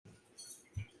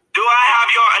Do I have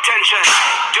your attention?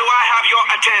 Do I have your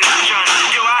attention?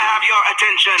 Do I have your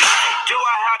attention? Do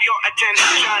I have your attention?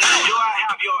 Do I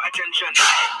have your attention?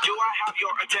 Do I have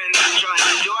your attention?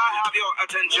 Do I have your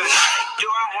attention? Do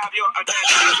I have your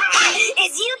attention?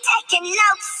 Is you taking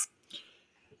notes?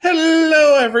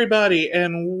 Hello, everybody,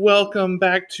 and welcome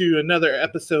back to another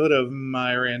episode of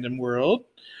My Random World.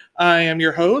 I am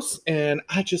your host, and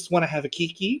I just want to have a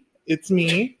kiki. It's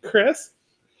me, Chris.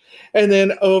 And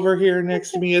then over here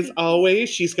next to me, as always,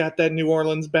 she's got that New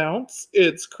Orleans bounce.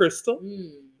 It's Crystal.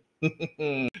 We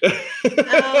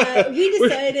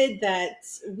decided that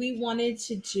we wanted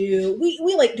to do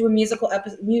we like doing musical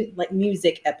like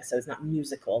music episodes, not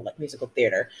musical, like musical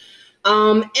theater.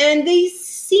 And they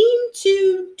seem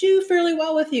to do fairly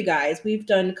well with you guys. We've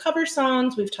done cover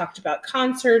songs, we've talked about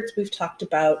concerts, we've talked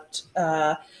about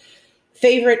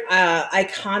favorite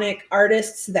iconic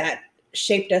artists that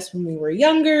shaped us when we were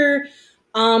younger.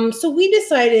 So we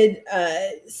decided,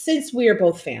 since we are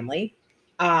both family,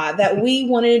 that we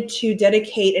wanted to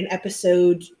dedicate an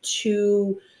episode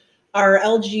to our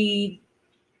LGBTQIA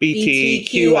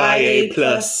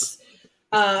plus,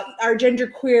 our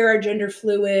genderqueer, our gender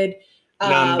fluid,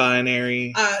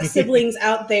 non-binary siblings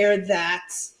out there that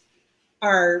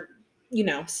are,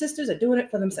 sisters are doing it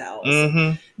for themselves.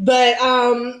 Mm-hmm. But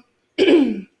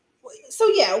so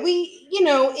yeah,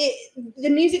 the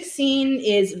music scene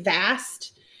is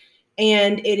vast,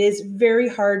 and it is very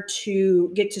hard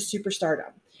to get to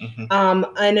superstardom. Mm-hmm.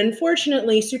 And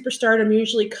unfortunately, superstardom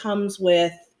usually comes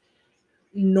with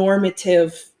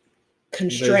normative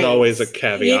constraints. There's always a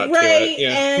caveat to it.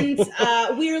 Yeah. And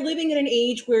we are living in an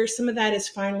age where some of that is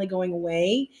finally going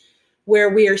away, where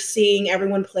we are seeing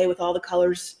everyone play with all the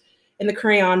colors in the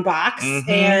crayon box. Mm-hmm.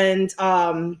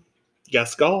 And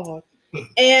yes, God.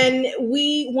 And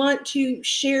we want to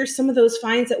share some of those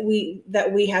finds that we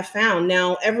have found.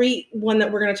 Now, every one that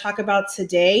we're going to talk about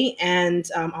today, and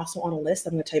also on a list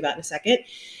I'm going to tell you about in a second,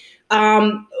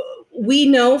 we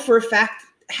know for a fact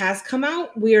has come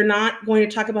out. We are not going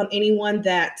to talk about anyone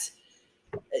that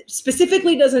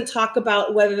specifically doesn't talk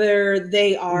about whether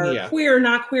they are queer or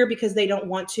not queer, because they don't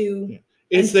want to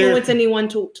influence anyone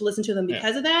to listen to them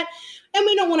because of that. And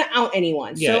we don't want to out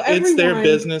anyone. Yeah, so it's their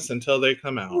business until they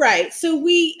come out. Right. So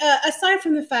we,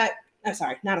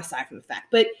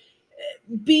 but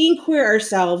being queer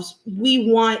ourselves, we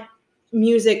want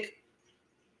music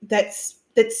that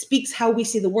speaks how we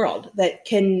see the world, that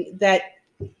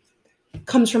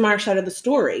comes from our side of the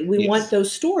story. We want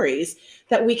those stories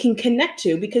that we can connect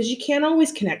to, because you can't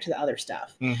always connect to the other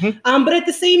stuff. Mm-hmm. But at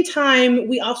the same time,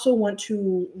 we also want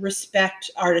to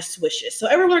respect artists' wishes. So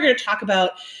everyone we're going to talk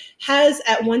about has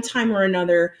at one time or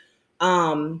another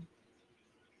come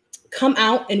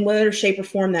out in whatever shape or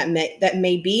form that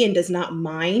may be, and does not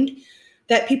mind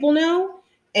that people know.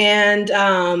 And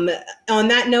on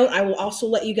that note, I will also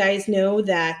let you guys know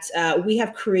that we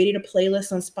have created a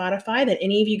playlist on Spotify that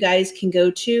any of you guys can go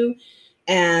to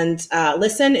and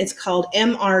listen. It's called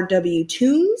MRW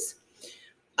Tunes.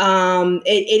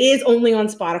 It is only on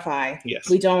Spotify. Yes.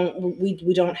 We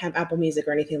don't have Apple Music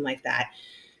or anything like that.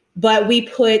 But we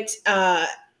put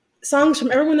songs from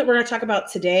everyone that we're going to talk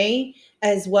about today,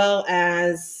 as well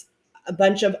as a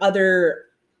bunch of other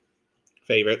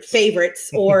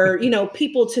favorites or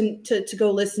people to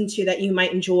go listen to that you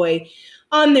might enjoy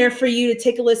on there for you to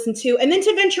take a listen to, and then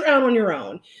to venture out on your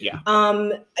own.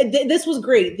 This was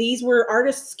great. These were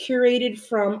artists curated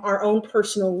from our own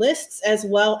personal lists, as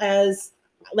well as,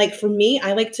 like, for me,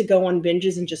 I like to go on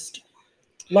binges and just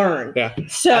learn.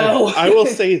 So I will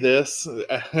say this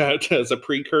as a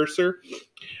precursor.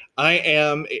 I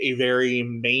am a very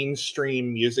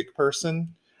mainstream music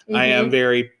person. Mm-hmm. I am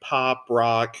very pop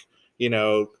rock,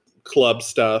 club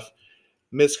stuff.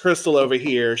 Miss Crystal over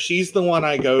here, she's the one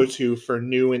I go to for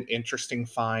new and interesting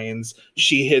finds.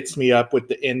 She hits me up with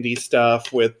the indie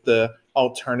stuff, with the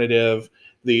alternative,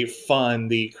 the fun,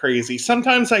 the crazy.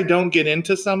 Sometimes I don't get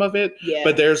into some of it,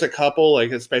 but there's a couple,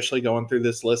 like especially going through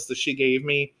this list that she gave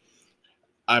me,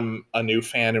 I'm a new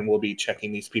fan and will be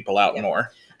checking these people out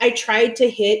more. I tried to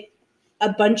hit a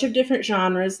bunch of different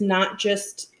genres, not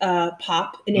just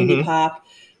pop and indie pop.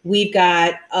 We've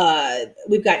got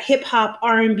hip hop,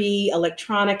 R&B,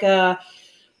 electronica.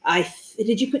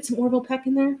 Did you put some Orville Peck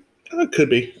in there? Could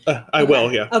be. I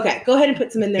will. Yeah. Okay. Go ahead and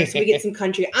put some in there so we get some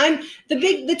country.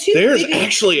 There's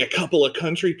actually a couple of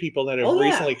country people that have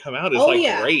recently come out.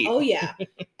 It's great. Oh yeah.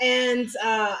 And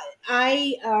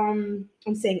I'm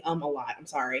saying a lot. I'm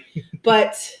sorry,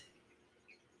 but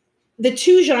the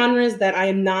two genres that I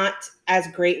am not as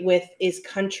great with is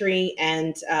country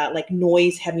and like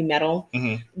noise heavy metal.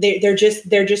 Mm-hmm. They're just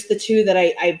the two that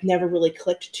I've never really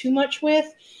clicked too much with.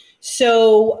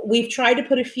 So we've tried to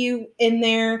put a few in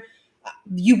there.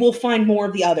 You will find more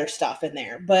of the other stuff in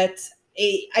there, but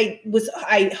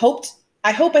I hope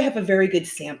I have a very good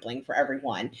sampling for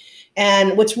everyone.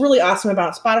 And what's really awesome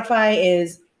about Spotify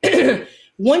is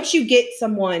once you get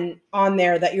someone on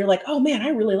there that you're like, oh man, I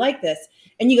really like this,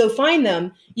 and you go find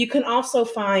them, you can also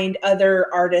find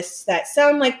other artists that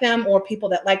sound like them or people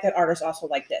that like that artist also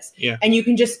like this. Yeah. And you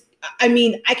can just, I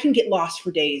mean, I can get lost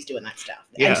for days doing that stuff.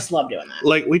 I Yeah. just love doing that.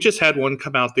 Like we just had one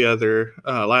come out the other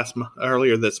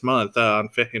earlier this month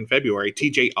in February.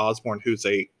 TJ Osborne, who's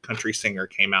a country singer,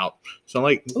 came out. So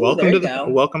like, Ooh, welcome there to you go.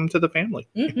 welcome to the family.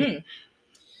 Mm-hmm.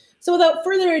 So without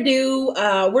further ado,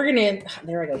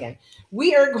 there I go again.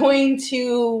 We are going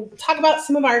to talk about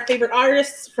some of our favorite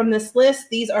artists from this list.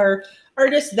 These are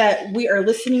artists that we are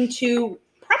listening to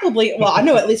probably, well, I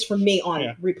know at least for me on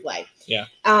replay. Yeah.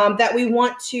 That we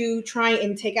want to try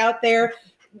and take out there.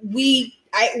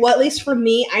 At least for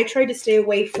me, I try to stay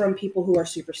away from people who are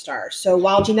superstars. So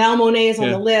while Janelle Monáe is on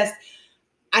the list,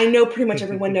 I know pretty much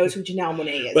everyone knows who Janelle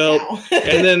Monáe is now.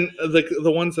 And then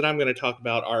the ones that I'm going to talk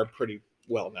about are pretty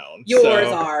well known. Yours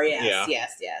are, yes.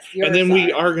 Yours and then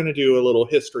we are going to do a little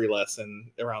history lesson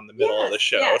around the middle of the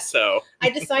show. Yes. So I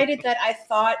decided that I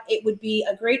thought it would be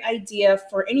a great idea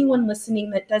for anyone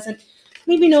listening that doesn't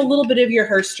maybe know a little bit of your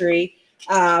history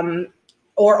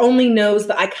or only knows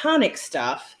the iconic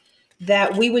stuff,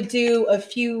 that we would do a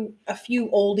few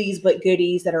oldies but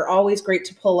goodies that are always great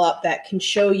to pull up that can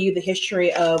show you the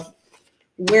history of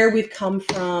where we've come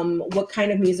from, what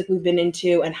kind of music we've been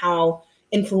into, and how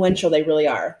influential they really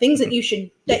are. Things that you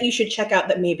should check out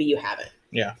that maybe you haven't.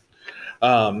 Yeah.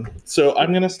 So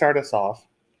I'm going to start us off.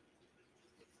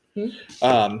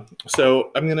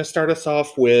 So I'm going to start us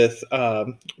off with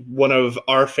one of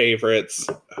our favorites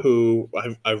who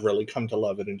I've really come to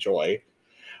love and enjoy.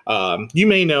 You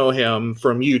may know him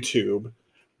from YouTube,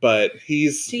 but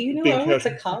he's... Do you know I went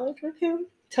to college with him?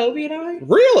 Toby and I?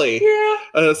 Really?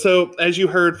 Yeah. So as you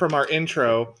heard from our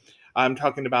intro, I'm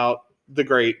talking about the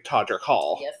great Todrick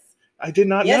Hall. Yes. I did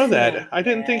not know that. Ma'am. I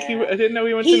didn't know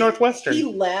he went to Northwestern. He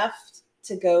left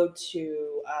to go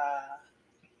to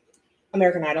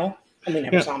American Idol, and we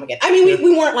never saw him again. I mean,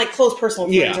 we weren't like close personal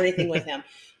friends or anything with him,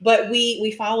 but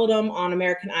we followed him on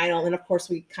American Idol, and of course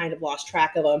we kind of lost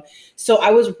track of him. So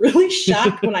I was really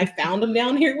shocked when I found him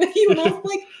down here with you, and I was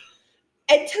like,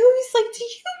 and Toby's like, do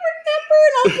you remember?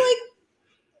 And I was like,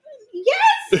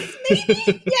 yes,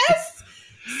 maybe, yes.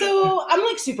 So I'm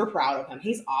like super proud of him.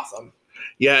 He's awesome.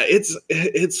 Yeah,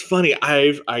 it's funny.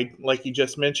 I like you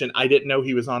just mentioned, I didn't know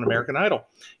he was on American Idol.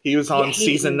 He was on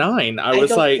season 9. I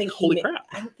was like, holy crap.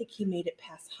 I don't think he made it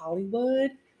past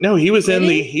Hollywood. No, he was in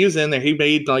there. He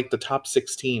made like the top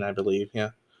 16, I believe. Yeah.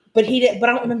 But I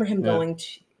don't remember him going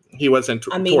to. He wasn't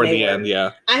toward the end,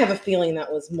 yeah. I have a feeling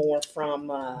that was more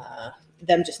from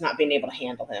them just not being able to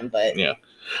handle him, but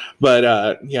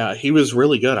he was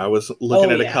really good. I was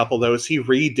looking at a couple of those. He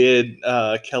redid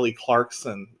Kelly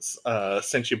Clarkson's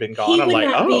Since You've Been Gone. He would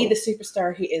not be the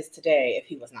superstar he is today if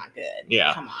he was not good.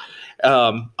 Yeah. Come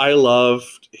on. I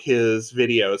loved his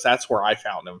videos. That's where I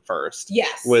found him first.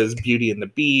 Yes. Was Beauty and the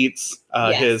Beats,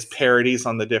 his parodies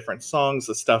on the different songs,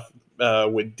 the stuff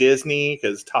with Disney,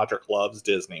 because Todrick loves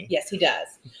Disney. Yes, he does.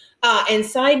 And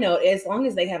side note, as long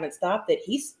as they haven't stopped it,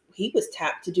 he was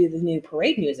tapped to do the new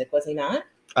parade music, was he not?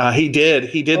 He did.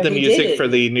 He did the music for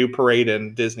the new parade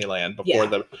in Disneyland before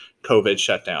the COVID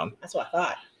shutdown. That's what I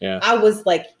thought. Yeah. I was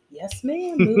like, yes,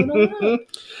 ma'am, moving on up.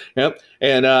 Yep.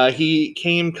 And he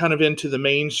came kind of into the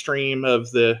mainstream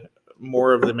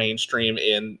more of the mainstream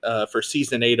in for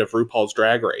season 8 of RuPaul's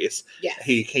Drag Race. Yes.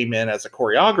 He came in as a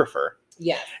choreographer.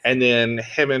 Yes. And then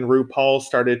him and RuPaul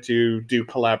started to do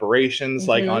collaborations,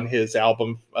 like on his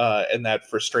album and that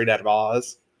for Straight Out of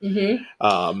Oz. Mm-hmm.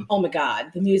 Oh my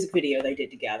God, the music video they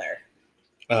did together.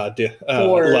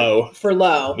 Low. For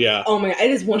Low. Yeah. Oh my God,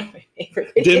 it is one of my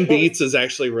favorite videos. Dim Beats is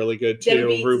actually really good too. Dim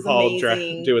Beats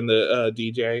RuPaul doing the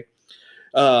DJ.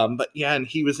 But yeah, and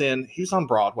he was on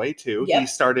Broadway too. Yep. He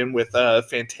started with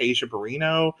Fantasia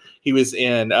Barrino. He was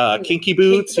in Kinky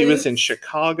Boots. He was in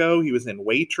Chicago. He was in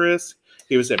Waitress.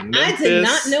 He was in Memphis. I did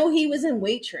not know he was in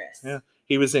Waitress. Yeah.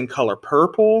 He was in Color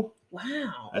Purple.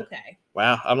 Wow. Okay.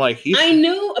 Wow. I'm like, I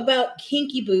knew about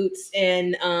Kinky Boots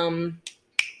and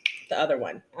the other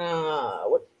one.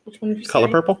 Which one did you say? Color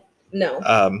Purple?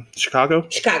 No. Chicago?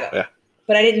 Chicago. Yeah.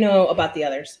 But I didn't know about the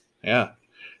others. Yeah.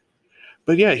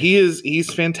 But yeah,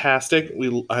 he's fantastic.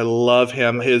 I love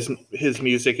him. His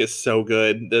music is so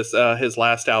good. This his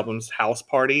last album's House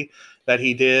Party that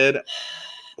he did.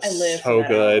 I live so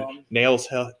good. Album. Nails,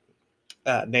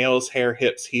 Hair,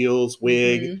 Hips, Heels,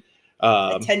 Wig.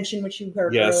 Attention, which you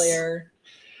heard earlier.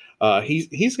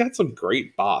 He's got some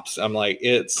great bops. I'm like,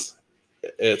 it's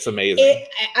amazing.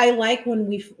 I like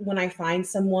when I find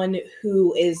someone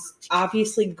who is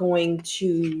obviously going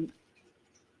to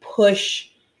push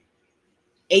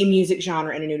a music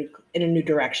genre in a new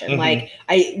direction. Mhm. Like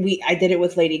I did it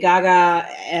with Lady Gaga,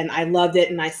 and I loved it.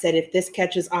 And I said, if this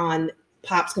catches on,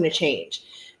 pop's going to change.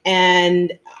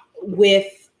 And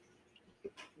with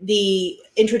the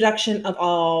introduction of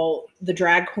all the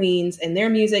drag queens and their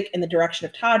music and the direction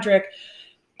of Todrick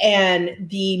and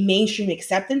the mainstream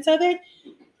acceptance of it,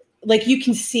 like you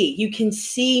can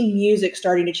see music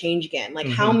starting to change again. Like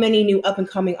how many new up and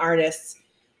coming artists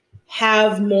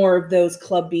have more of those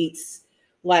club beats,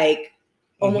 like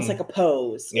almost like a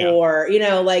Pose, or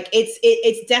like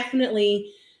it's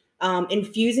definitely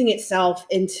infusing itself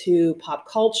into pop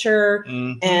culture.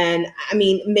 And I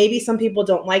mean, maybe some people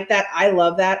don't like that. I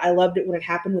love that. I loved it when it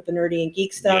happened with the nerdy and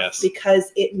geek stuff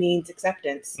because it means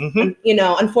acceptance. And,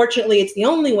 unfortunately, it's the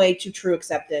only way to true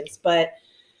acceptance. But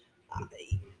I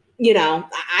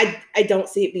don't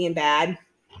see it being bad.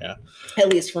 Yeah. At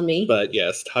least for me. But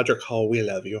yes, Todrick Hall, we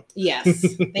love you.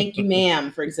 Yes. Thank you,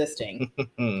 ma'am, for existing.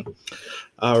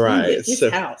 All right. His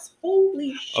house.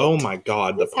 Holy shit. Oh my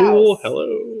God. His the pool. house.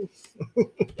 Hello.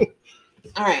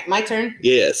 All right. My turn?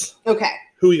 Yes. Okay.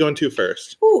 Who are you going to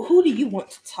first? Ooh, who do you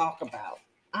want to talk about?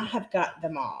 I have got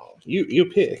them all. You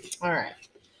pick. All right.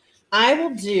 I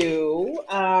will do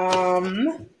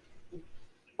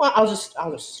well, I'll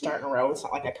just start in a row. It's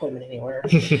not like I put them in any order.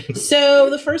 So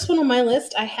the first one on my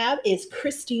list I have is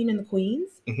Christine and the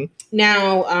Queens.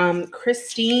 Now,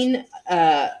 Christine,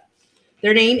 their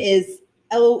name is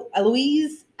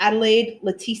Eloise Adelaide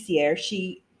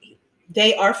Letizier.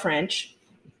 They are French.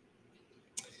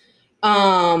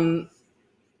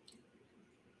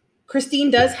 Christine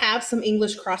does have some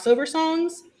English crossover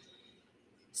songs.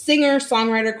 Singer,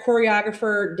 songwriter,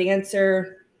 choreographer,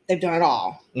 dancer. They've done it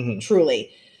all,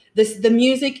 truly. The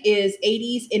music is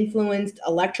 80s influenced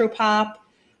electropop,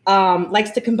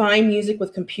 likes to combine music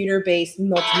with computer-based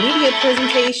multimedia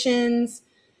presentations.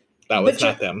 That was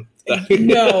not them.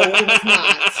 No, it was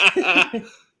not.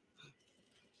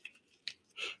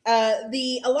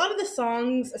 A lot of the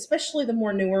songs, especially the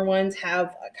more newer ones,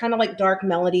 have kind of like dark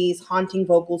melodies, haunting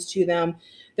vocals to them.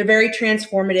 They're very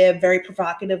transformative, very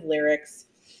provocative lyrics.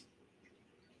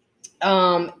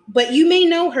 But you may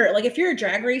know her. Like if you're a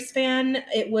Drag Race fan,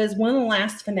 it was one of the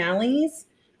last finales.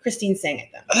 Christine sang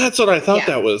at them. That's what I thought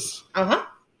that was.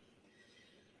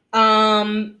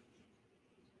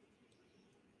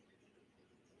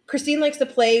 Christine likes to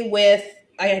play with,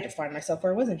 I had to find myself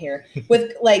where I wasn't here.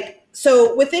 With like,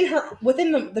 so within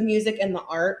the music and the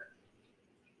art,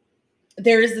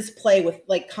 there is this play with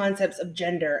like concepts of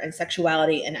gender and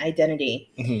sexuality and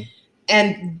identity.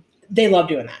 And they love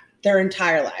doing that their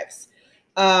entire lives.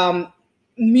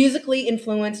 Musically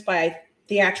influenced by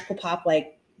theatrical pop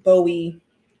like Bowie,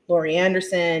 Laurie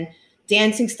Anderson,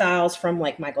 dancing styles from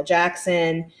like Michael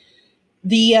Jackson.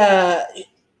 The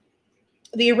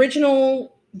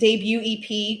original debut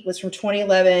EP was from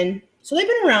 2011, so they've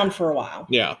been around for a while.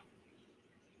 Yeah.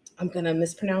 I'm gonna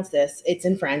mispronounce this. It's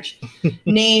in French.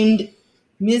 Named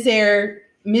Misère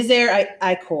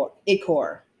Icor.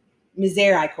 Misère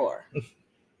Icor.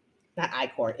 Not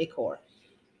Icor, Icor.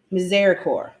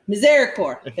 Misericord.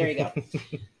 There you go.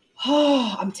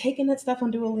 Oh, I'm taking that stuff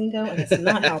on Duolingo and it's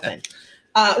not helping.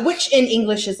 Which in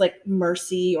English is like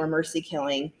mercy or mercy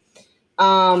killing.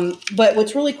 But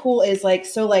what's really cool is like,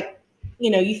 so like,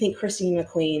 you think Christine and the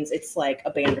Queens, it's like a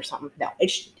band or something. No,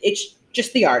 it's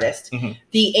just the artist.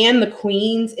 The And the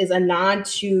Queens is a nod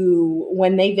to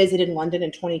when they visited London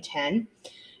in 2010.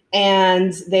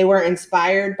 And they were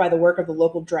inspired by the work of the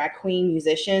local drag queen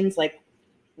musicians, like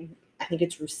I think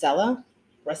it's Rusella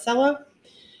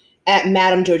at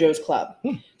Madame Jojo's Club.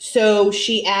 So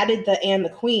she added the And the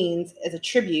Queens as a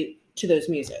tribute to those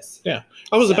muses. Yeah.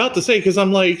 I was about to say, because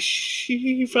I'm like,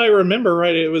 if I remember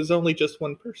right, it was only just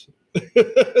one person.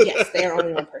 Yes, they are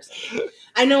only one person.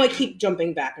 I know I keep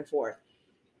jumping back and forth.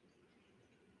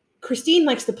 Christine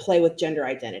likes to play with gender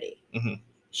identity.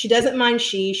 She doesn't mind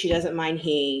she doesn't mind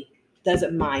he,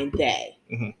 doesn't mind they.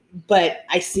 But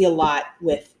I see a lot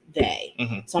with they.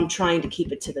 So I'm trying to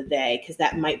keep it to the they because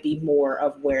that might be more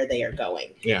of where they are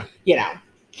going. Yeah.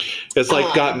 It's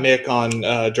like Got Mick on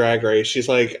Drag Race. She's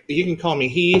like, you can call me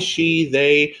he, she,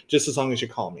 they, just as long as you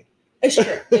call me. It's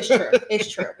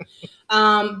true.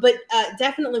 But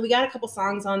definitely we got a couple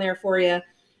songs on there for you.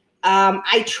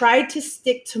 I tried to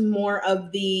stick to more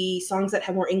of the songs that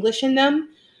have more English in them.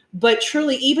 But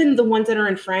truly, even the ones that are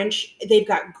in French, they've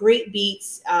got great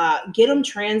beats. Get them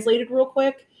translated real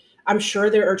quick. I'm sure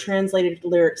there are translated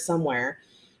lyrics somewhere.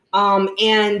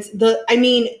 And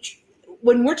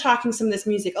when we're talking some of this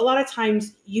music, a lot of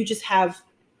times you just have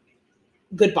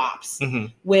good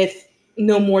bops with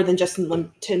no more than Justin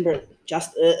Bieber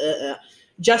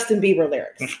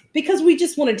lyrics because we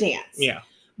just want to dance. Yeah.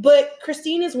 But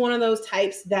Christine is one of those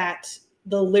types that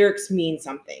the lyrics mean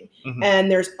something,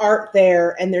 and there's art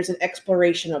there, and there's an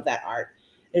exploration of that art.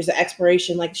 There's an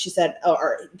exploration, like she said,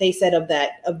 or they said, of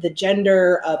the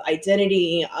gender, of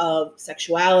identity, of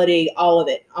sexuality, all of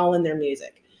it, all in their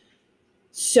music.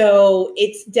 So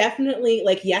it's definitely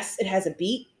like, yes, it has a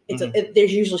beat.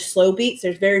 There's usually slow beats.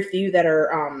 There's very few that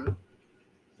are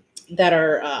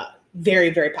very,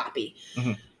 very poppy,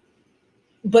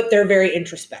 but they're very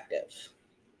introspective.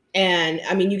 And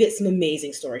I mean, you get some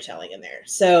amazing storytelling in there.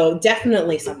 So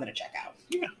definitely something to check out.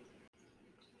 Yeah.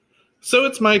 So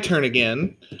it's my turn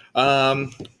again. Now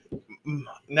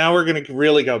we're going to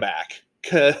really go back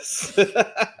because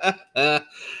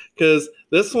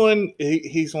this one,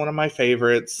 he's one of my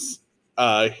favorites.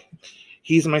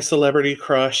 He's my celebrity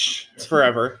crush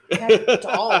forever. You have a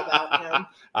doll about him.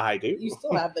 I do. You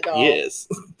still have the doll. Yes.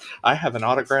 I have an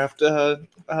autographed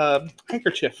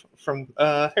handkerchief from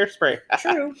Hairspray.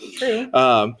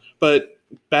 True. But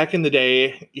back in the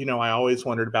day, I always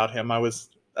wondered about him. I was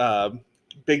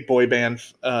big boy band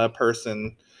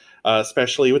person,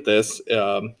 especially with this.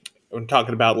 I'm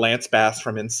talking about Lance Bass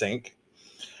from NSYNC.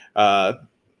 I've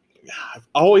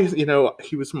always,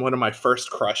 he was one of my first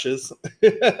crushes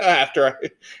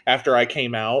after I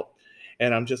came out,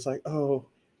 and I'm just like, oh,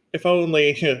 if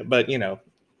only. But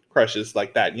crushes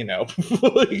like that,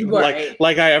 right.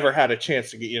 like I ever had a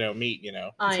chance to get, meet,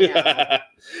 I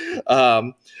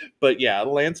know. But yeah,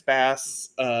 Lance Bass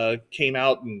came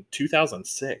out in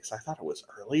 2006. I thought it was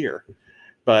earlier,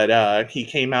 but he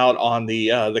came out on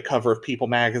the cover of People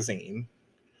magazine,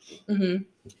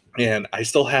 and I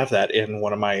still have that in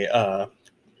one of my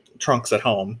trunks at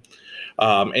home.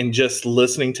 And just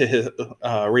listening to his,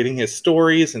 reading his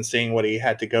stories and seeing what he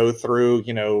had to go through,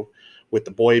 with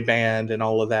the boy band and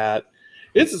all of that,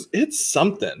 it's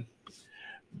something.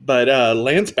 But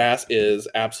Lance Bass is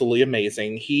absolutely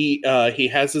amazing. He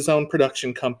has his own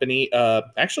production company.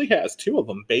 Actually has two of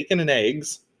them, Bacon and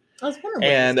Eggs,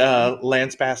 and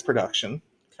Lance Bass Production.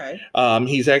 Okay.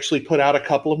 He's actually put out a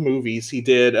couple of movies. He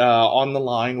did On the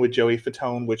Line with Joey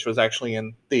Fatone, which was actually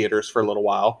in theaters for a little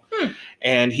while.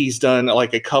 And he's done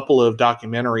like a couple of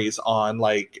documentaries on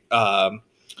like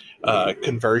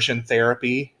conversion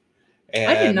therapy. And,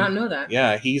 I did not know that.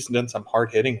 Yeah, he's done some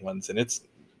hard-hitting ones, and it's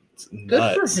Good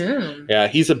nuts. for him. Yeah,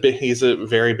 he's a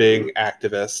very big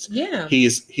activist. Yeah.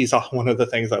 He's one of the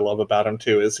things I love about him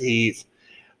too is he's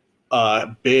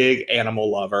a big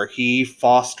animal lover. He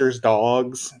fosters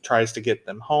dogs, tries to get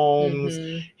them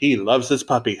homes. He loves his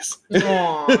puppies.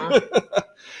 Aww.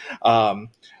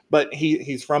 But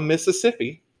he's from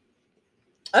Mississippi.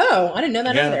 Oh, I didn't know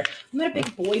that either. I'm not a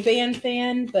big boy band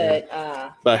fan, but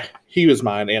but he was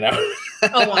mine,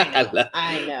 Oh, I know.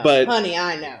 I know. But honey,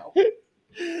 I know.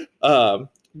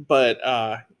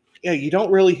 Yeah, you don't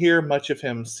really hear much of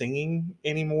him singing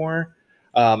anymore.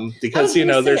 Because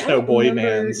there's no boy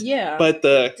bands. Yeah. But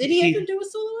did he ever do a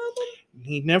solo album?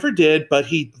 He never did, but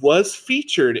he was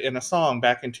featured in a song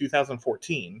back in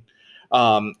 2014.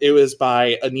 It was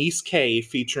by Anise K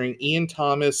featuring Ian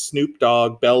Thomas, Snoop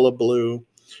Dogg, Bella Blue,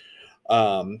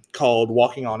 called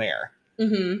Walking on Air.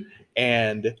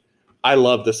 And I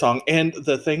love the song. And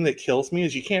the thing that kills me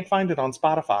is you can't find it on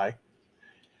Spotify.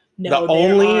 No,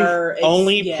 the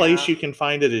only place you can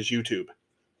find it is YouTube.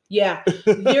 Yeah.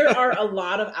 There are a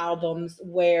lot of albums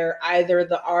where either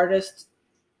the artist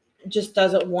just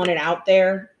doesn't want it out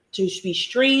there to be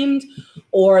streamed,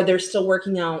 or they're still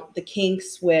working out the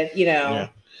kinks with,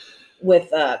 with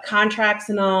contracts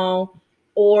and all,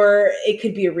 or it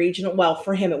could be a regional. Well,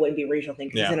 for him, it wouldn't be a regional thing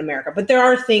because he's in America, but there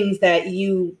are things that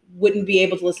you wouldn't be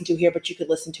able to listen to here, but you could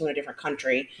listen to in a different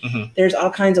country. There's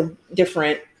all kinds of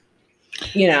different,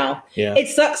 it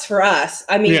sucks for us.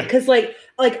 I mean, because like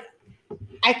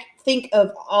I think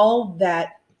of all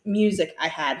that music I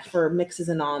had for mixes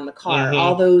and all in the car,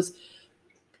 all those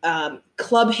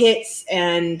club hits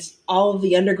and all of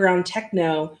the underground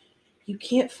techno. You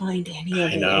can't find any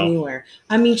of it anywhere.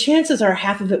 I mean, chances are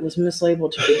half of it was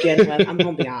mislabeled to begin with. I'm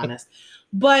going to be honest.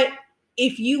 But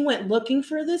if you went looking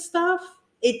for this stuff,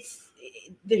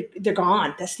 they're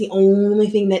gone. That's the only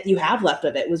thing that you have left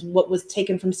of it was what was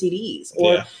taken from CDs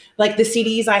or like the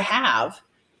CDs I have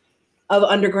of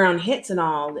underground hits and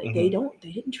all. They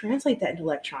didn't translate that into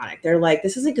electronic. They're like,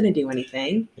 this isn't going to do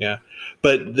anything. Yeah.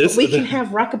 But we can have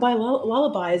rockabye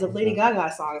lullabies of Lady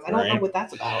Gaga songs. I don't know what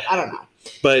that's about. I don't know.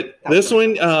 But this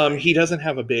one, he doesn't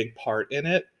have a big part in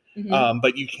it,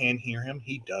 But you can hear him.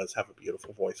 He does have a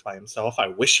beautiful voice by himself. I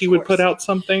wish he would put course. out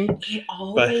something. It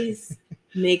always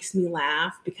makes me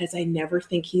laugh because I never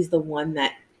think he's the one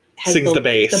that has Sings the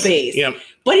bass. The bass. Yep.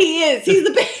 But he is. He's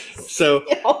the bass. So,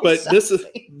 It always but this shocks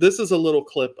is me. a little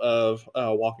clip of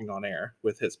Walking on Air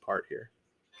with his part here.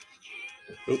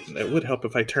 Oop, it would help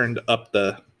if I turned up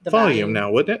the volume now,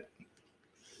 wouldn't it?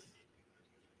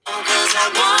 Cause I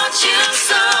want you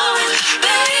so,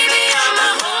 baby, I'ma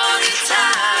hold you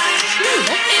tight.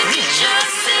 If you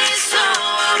just say so,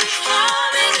 I'll be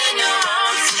falling in your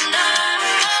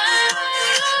arms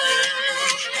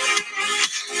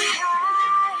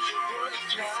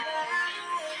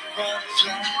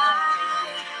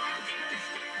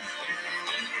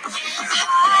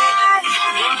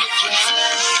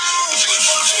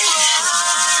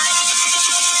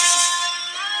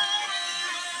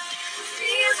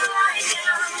Feels like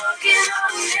I'm walking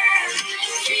on air.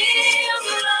 Feels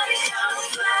like I'm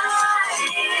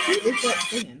flying. Who is that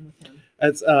singing with him?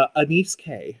 It's Anise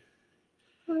K.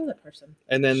 I don't know that person.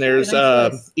 And then She there's had a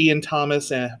nice voice. Ian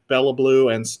Thomas and Bella Blue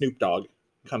and Snoop Dogg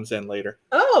comes in later.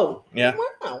 Oh, Yeah.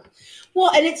 Wow.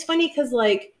 Well, and it's funny because,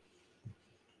 like,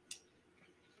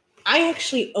 I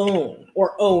actually owned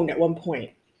at one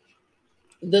point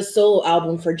the solo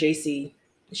album for JC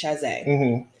Chazé.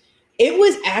 Mm-hmm. It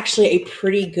was actually a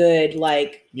pretty good,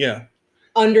 like, Yeah.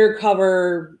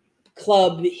 undercover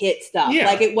club hit stuff. Yeah.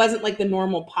 Like, it wasn't like the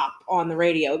normal pop on the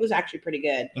radio. It was actually pretty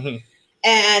good. Mhm.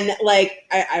 And, like,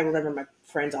 I remember my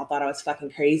friends all thought I was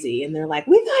fucking crazy. And they're like,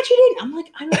 we thought you didn't. I'm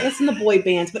like, I don't listen to boy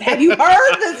bands, but have you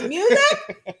heard this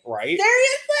music? Right.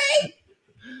 Seriously?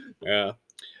 Yeah.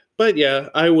 But yeah,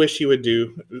 I wish he would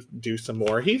do some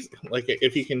more. He's like,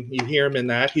 if you hear him in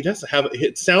that, he does have,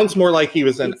 it sounds more like he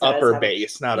was an He does upper have-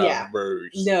 bass, not yeah. a verse.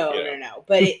 No.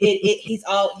 But he's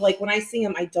all, like, when I see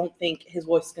him, I don't think his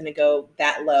voice is going to go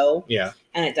that low. Yeah.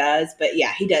 And it does. But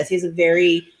yeah, he does. He has a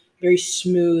very, very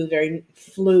smooth, very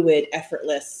fluid,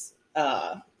 effortless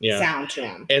sound to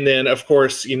him. And then, of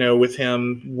course, with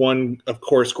him, one, of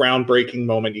course, groundbreaking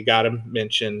moment you got to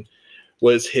mention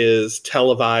was his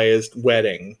televised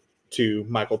wedding to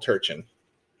Michael Turchin.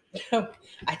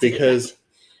 Because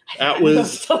that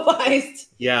was televised.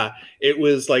 Yeah, it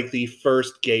was like the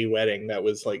first gay wedding that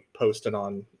was like posted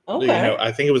on. Okay.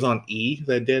 I think it was on E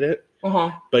that did it.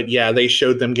 Uh-huh. But yeah, they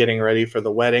showed them getting ready for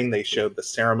the wedding. They showed the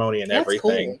ceremony and That's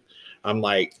everything. cool. I'm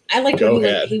like, I like go when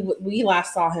ahead. we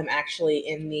last saw him actually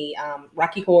in the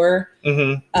Rocky Horror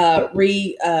mhm.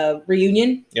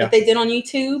 reunion Yeah. that they did on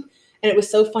YouTube. And it was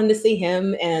so fun to see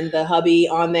him and the hubby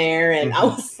on there. And I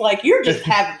was like, you're just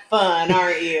having fun,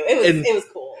 aren't you? It was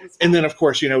cool. It was And fun. then, of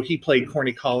course, he played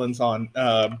Corny Collins on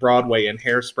Broadway in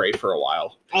Hairspray for a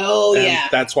while. Oh, And yeah.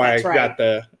 that's why That's I right. got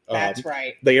the. That's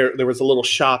right. There was a little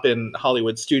shop in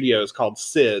Hollywood Studios called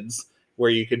Sid's where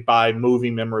you could buy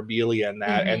movie memorabilia and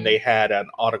that, Mhm. and they had an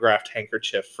autographed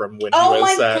handkerchief from when Oh, he my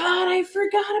was. God. I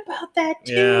forgot about that,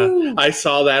 Yeah, too. I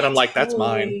saw that. I'm like, that's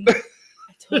mine. I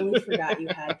totally forgot you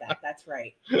had that. That's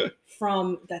right.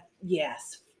 From that,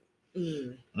 yes.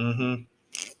 Mm. Mm-hmm.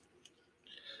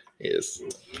 Yes.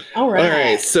 All right. All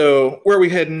right. So where are we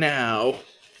heading now?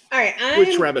 All right.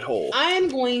 Which rabbit hole? I'm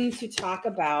going to talk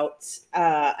about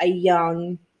a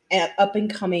young, up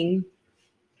and coming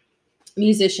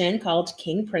musician called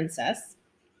King Princess.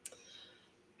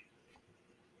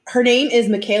 Her name is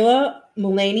Michaela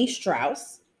Mulaney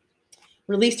Strauss.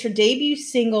 Released her debut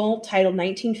single titled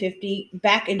 1950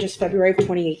 back in just February of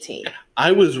 2018.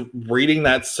 I was reading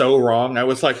that so wrong. I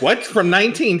was like, what? From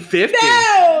 1950?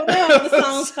 No, the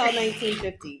song's called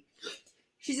 1950.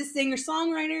 She's a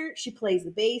singer-songwriter. She plays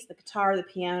the bass, the guitar, the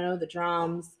piano, the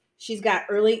drums. She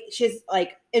has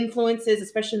like influences,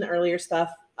 especially in the earlier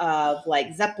stuff of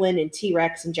like Zeppelin and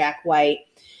T-Rex and Jack White.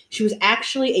 She was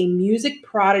actually a music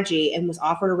prodigy and was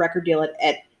offered a record deal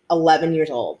at 11 years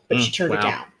old, but she turned it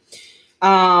down.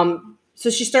 So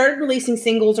she started releasing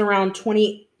singles around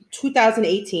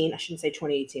 2018. I shouldn't say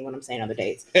 2018 when I'm saying other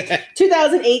dates.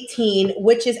 2018,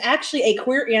 which is actually a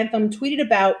queer anthem tweeted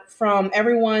about from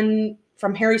everyone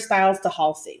from Harry Styles to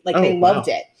Halsey. Like they loved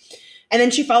it. And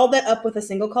then she followed that up with a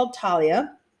single called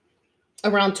Talia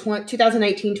around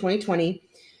 2019, 2020.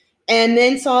 And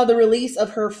then saw the release of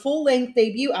her full-length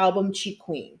debut album, Cheap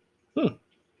Queen.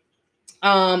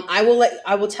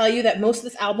 I will tell you that most of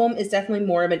this album is definitely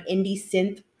more of an indie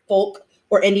synth folk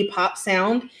or indie pop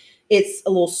sound. It's a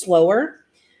little slower.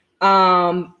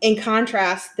 In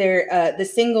contrast, the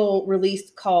single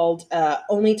released called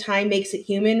Only Time Makes It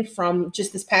Human from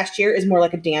just this past year is more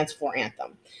like a dance floor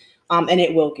anthem. And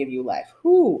it will give you life.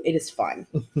 Ooh, it is fun.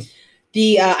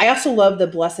 I also love the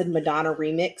Blessed Madonna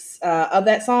remix of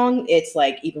that song. It's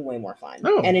like even way more fun.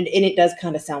 Oh. And it does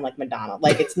kind of sound like Madonna.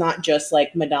 Like it's not just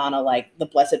like Madonna, like the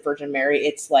Blessed Virgin Mary.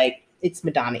 It's like it's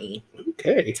Madonna-y.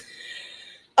 Okay.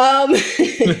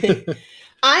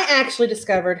 I actually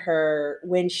discovered her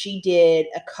when she did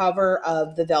a cover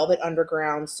of the Velvet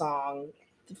Underground song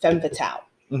 "Femme Fatale."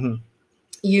 Mm-hmm.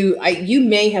 You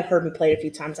may have heard me play it a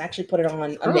few times. I actually put it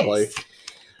on a Probably. mix.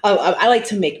 I like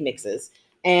to make mixes,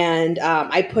 and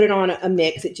I put it on a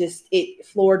mix. It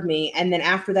floored me. And then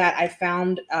after that, I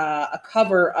found a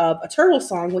cover of a Turtles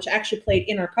song, which I actually played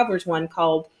in our covers one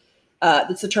called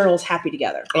 "It's the Turtles Happy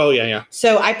Together." Oh yeah.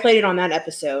 So I played it on that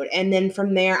episode, and then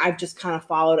from there, I've just kind of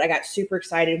followed. I got super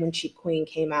excited when Cheap Queen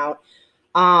came out.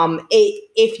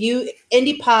 If you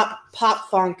indie pop, pop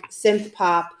funk, synth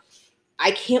pop,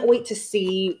 I can't wait to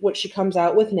see what she comes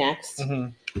out with next.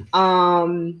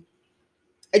 Mm-hmm.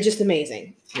 It's just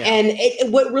amazing. Yeah.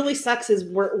 And what really sucks is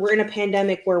we're in a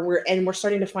pandemic where we're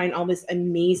starting to find all this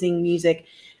amazing music,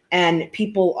 and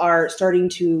people are starting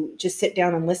to just sit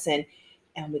down and listen.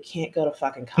 And we can't go to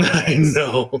fucking concerts. I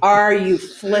know. Are you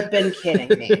flipping kidding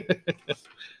me?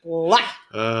 Wow.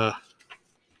 All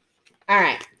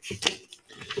right.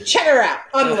 Check her out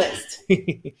on the list.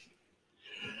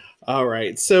 All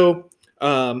right. So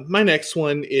my next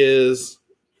one is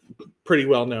pretty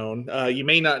well known. You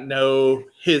may not know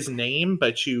his name,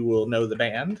 but you will know the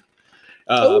band.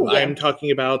 Oh, yeah. I'm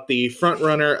talking about the front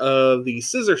runner of the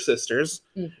Scissor Sisters,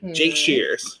 Mhm. Jake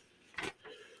Shears.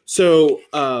 So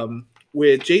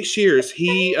with Jake Shears,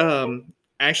 he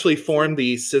actually formed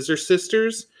the Scissor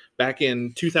Sisters back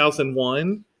in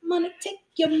 2001. I'm gonna take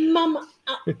your mama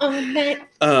out on that.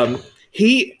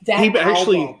 He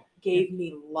actually album gave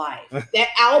me life. That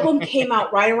album came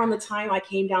out right around the time I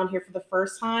came down here for the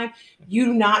first time. You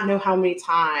do not know how many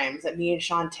times that me and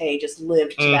Shantae just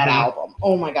lived to that Mhm. album.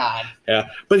 Oh my God. Yeah,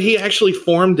 but he actually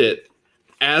formed it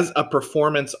as a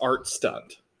performance art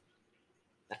stunt.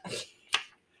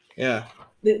 Yeah,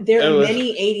 There It are was-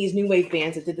 many 80s new wave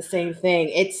bands that did the same thing.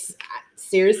 It's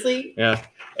seriously. yeah.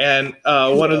 And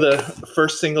one of the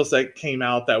first singles that came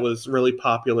out that was really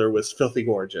popular was "Filthy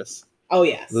Gorgeous." Oh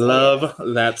yes. Love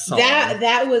that song.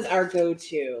 That was our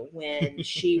go-to when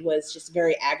she was just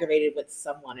very aggravated with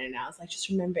someone, and I was like, just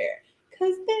remember,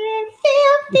 because they're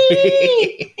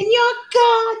filthy and you're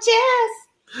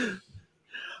gorgeous.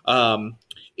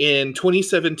 In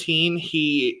 2017,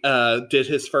 he did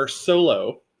his first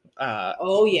solo.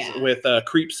 Oh yeah, With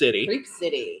Creep City. Creep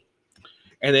City.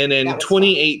 And then in That was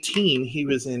 2018, he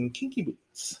was in Kinky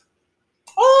Boots.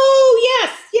 Oh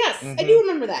yes, I Mhm. do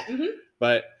remember that. Mhm.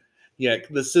 But yeah,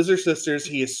 the Scissor Sisters,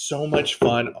 he is so much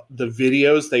fun. The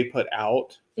videos they put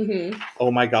out, Mhm. oh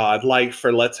my God, like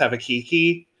for Let's Have a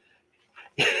Kiki,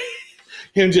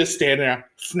 him just standing there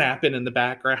snapping in the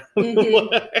background.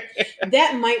 Mhm.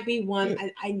 That might be one.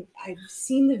 I've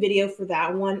seen the video for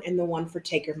that one and the one for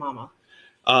Take Your Mama.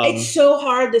 It's so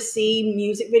hard to see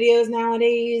music videos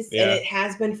nowadays, Yeah. and it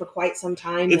has been for quite some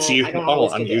time. It's that you- I don't all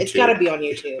always on get it. It's YouTube. got to be on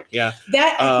YouTube. Yeah.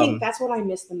 That I Um, think that's what I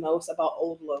miss the most about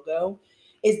old Logo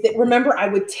is that remember I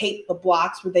would tape the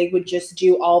blocks where they would just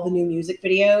do all the new music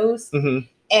videos, Mhm,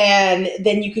 and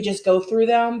then you could just go through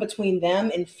them between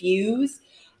them and Fuse.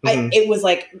 mhm. It was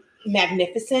like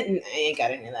magnificent, and I ain't got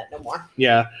any of that no more.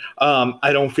 Yeah.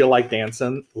 I Don't Feel Like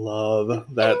Dancing. Love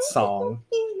that song.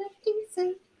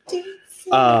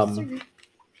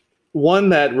 One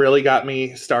that really got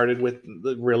me started with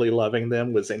really loving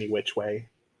them was Any Which Way.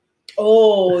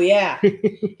 Oh yeah. Any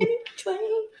which way.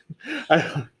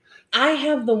 I- I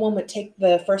have the one with Take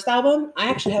the first album. I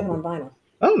actually have it on vinyl.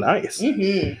 oh, nice.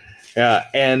 Mm-hmm. Yeah.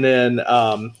 And then,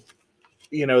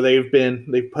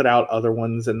 they've put out other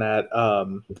ones in that.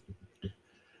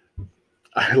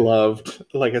 I loved,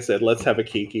 like I said, Let's Have a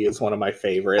Kiki is one of my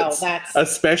favorites. Oh, that's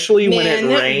especially when it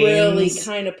that rains. really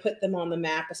kind of put them on the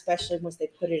map, especially once they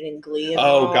put it in Glee. And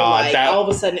Oh, all. God, Like, that- all of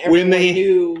a sudden when everyone they-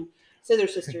 knew Scissor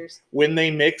Sisters. When they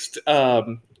mixed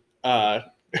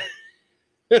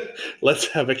Let's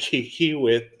Have a Kiki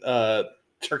with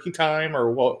Turkey Time,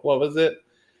 or what was it?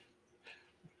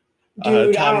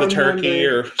 Dude, Tom I the Turkey,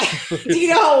 remember. or Do you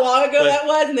know how long ago But- that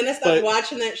was? And then I stopped but-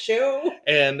 watching that show.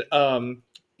 and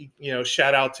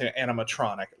shout out to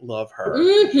Animatronic, love her.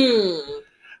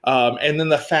 Mm-hmm. And then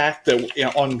the fact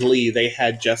that on Glee they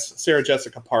had Sarah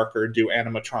Jessica Parker do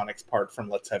Animatronic's part from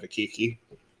Let's Have a Kiki.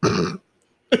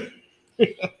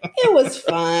 It was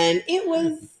fun. It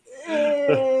was.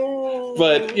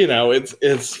 But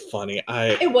it's funny.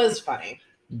 I it was funny.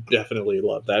 definitely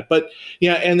love that. But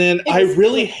yeah, and then It I was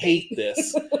really clickbait. hate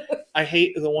this.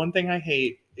 The one thing I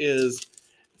hate is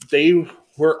they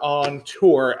were on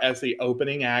tour as the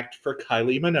opening act for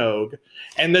Kylie Minogue,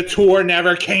 and the tour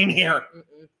never came here.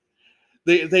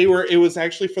 They were. It was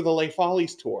actually for the Les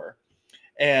Follies tour,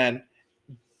 and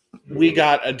we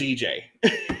got a DJ.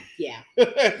 Yeah.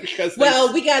 Because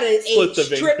Well, we got a split the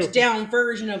venue. stripped down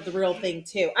version of the real thing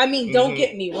too. I mean, don't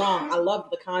get me wrong. I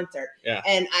loved the concert. Yeah.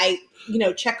 And I,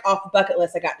 check off the bucket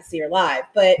list. I got to see her live,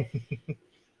 but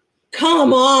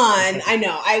come on. I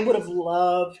know. I would have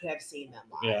loved to have seen them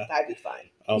live. Yeah. That'd be fun.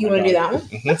 Oh You my want to do God. that one?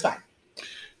 Mhm. That's fine.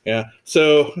 Yeah.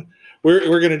 So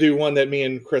we're gonna do one that me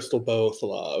and Crystal both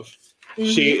love.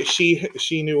 Mhm.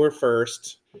 She knew her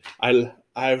first.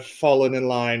 I've fallen in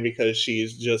line because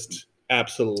she's just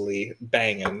absolutely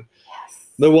banging. Yes.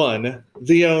 The one,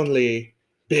 the only,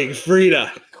 Big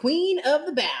Frida. Queen of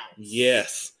the Bounce.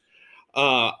 Yes.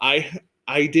 I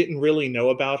didn't really know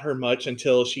about her much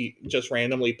until she just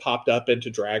randomly popped up into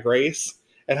Drag Race.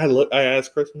 And I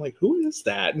asked Chris, I'm like, who is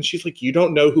that? And she's like, you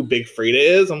don't know who Big Frida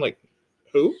is? I'm like,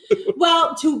 who?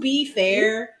 Well, to be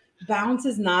fair, Bounce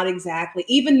is not exactly,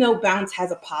 even though Bounce has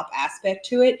a pop aspect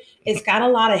to it, it's got a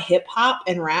lot of hip hop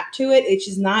and rap to it. It's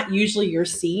just not usually your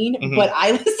scene, Mhm. but I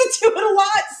listen to it a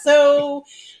lot. So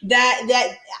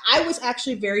that I was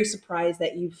actually very surprised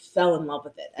that you fell in love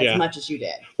with it as Yeah. much as you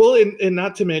did. Well, and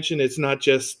not to mention, it's not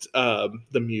just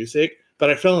the music,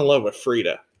 but I fell in love with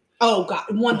Frida. Oh God,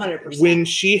 100%. When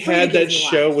she had Frida that gives me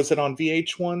show, life. was it on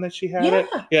VH1 that she had Yeah. it?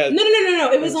 Yeah.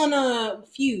 No. It was on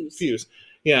Fuse. Fuse.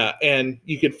 Yeah, and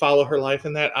you could follow her life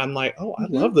in that. I'm like, oh, I Mhm.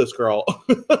 love this girl.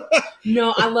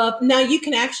 No, I love. Now you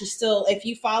can actually still, if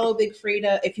you follow Big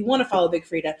Frida, if you want to follow Big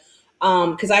Frida,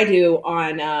 because I do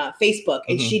on Facebook,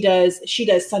 and Mhm. she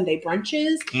does Sunday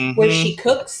brunches where Mhm. she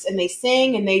cooks and they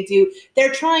sing and they do.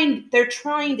 They're trying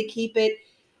to keep it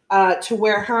to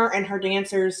where her and her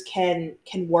dancers can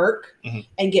work Mhm.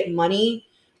 and get money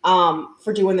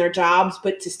for doing their jobs,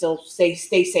 but to still stay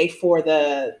safe for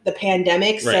the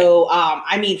pandemic. Right. So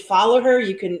I mean, follow her.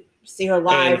 You can see her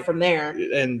live And- from there.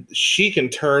 And she can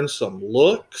turn some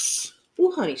looks.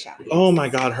 Ooh, honey child. Oh my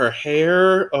God, her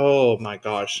hair. Oh my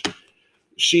gosh,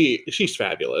 she's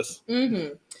fabulous.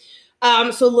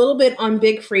 Mm-hmm. So a little bit on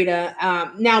Big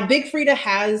Frida. Now Big Frida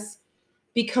has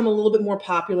become a little bit more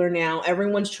popular now.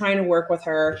 Everyone's trying to work with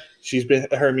her.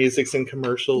 Her music's in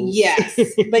commercials. Yes,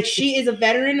 but she is a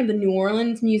veteran of the New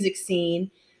Orleans music scene,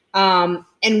 and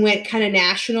went kind of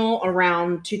national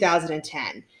around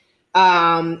 2010.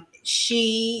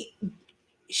 She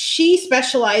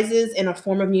specializes in a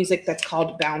form of music that's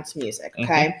called bounce music.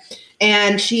 Okay,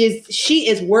 and she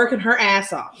is working her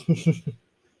ass off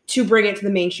to bring it to the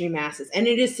mainstream masses, and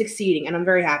it is succeeding, and I'm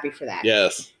very happy for that.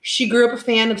 Yes. She grew up a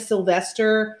fan of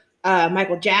Sylvester,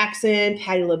 Michael Jackson,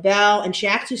 Patti LaBelle, and she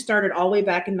actually started all the way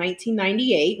back in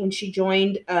 1998 when she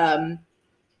joined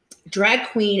drag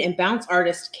queen and bounce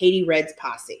artist Katie Red's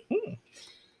posse.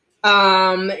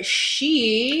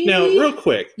 She Now, real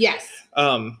quick. yes,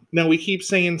 Now we keep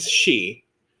saying she.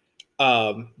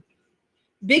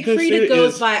 Big Because Frida it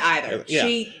goes is- by either. yeah.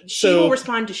 She So- will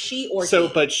respond to she or So,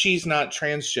 he. but she's not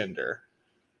transgender.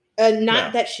 Not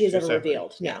no, that she has ever exactly.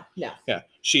 revealed. No. Yeah,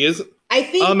 she is I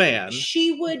think a man.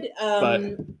 she would.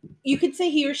 But- You could say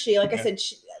he or she. Like I Yeah. said,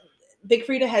 Big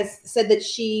Frida has said that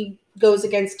she goes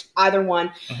against either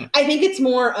one. Mhm. I think it's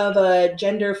more of a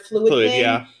gender fluid thing,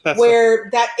 Yeah, that's where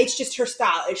that it's just her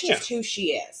style. It's just Yeah. who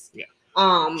she is. Yeah.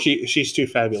 She's too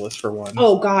fabulous for one.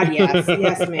 Oh God, yes,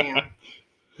 yes, ma'am.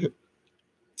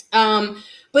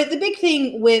 But the big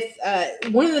thing with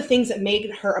one of the things that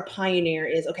made her a pioneer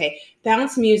is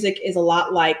bounce music is a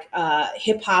lot like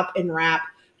hip hop and rap,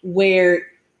 where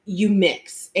you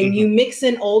mix and you mix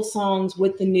in old songs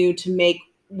with the new to make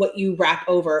what you rap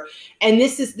over. And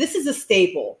this is a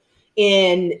staple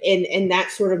in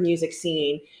that sort of music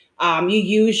scene. You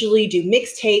usually do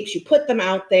mixtapes, you put them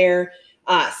out there.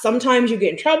 Sometimes you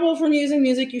get in trouble from using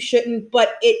music you shouldn't,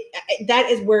 but that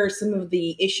is where some of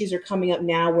the issues are coming up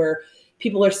now, where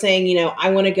people are saying, I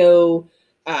want to go,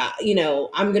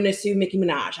 I'm going to sue Nicki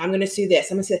Minaj. I'm going to sue this.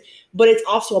 I'm going to sue, but it's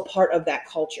also a part of that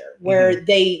culture where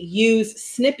they use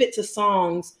snippets of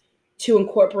songs to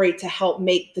incorporate to help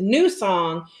make the new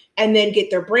song and then get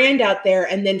their brand out there.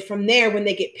 And then from there, when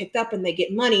they get picked up and they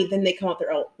get money, then they come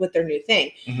out with their new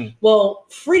thing. Mhm. Well,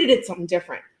 Frida did something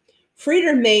different.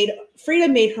 Frida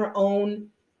made her own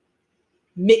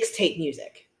mixtape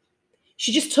music.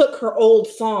 She just took her old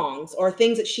songs or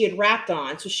things that she had rapped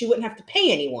on, so she wouldn't have to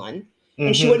pay anyone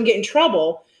and she Mhm. wouldn't get in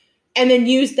trouble, and then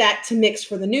use that to mix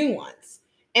for the new ones.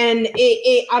 And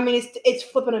it's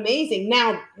flipping amazing.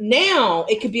 Now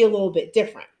it could be a little bit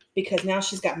different because now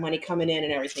she's got money coming in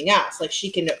and everything else. Like she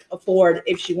can afford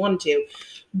if she wanted to,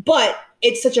 but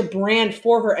it's such a brand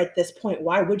for her at this point.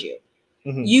 Why would you?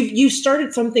 Mhm. You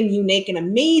started something unique and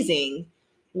amazing.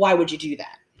 Why would you do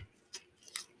that?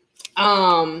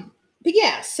 But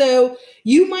yeah, so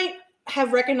you might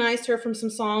have recognized her from some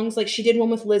songs. Like she did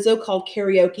one with Lizzo called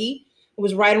Karaoke. It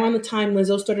was right around the time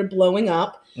Lizzo started blowing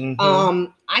up.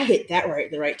 Mhm. I hit that right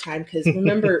at the right time because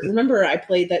remember I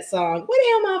played that song, "What the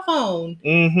hell my phone?"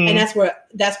 Mhm. And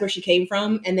that's where she came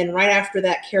from. And then right after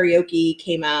that, Karaoke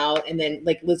came out, and then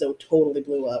like Lizzo totally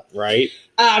blew up. Right.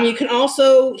 You can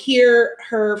also hear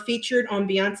her featured on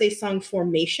Beyonce's song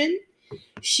Formation.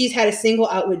 She's had a single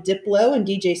out with Diplo and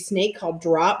DJ Snake called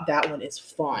Drop. That one is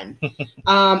fun.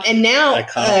 And now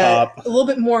Icona Pop. a little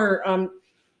bit more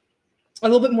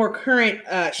current.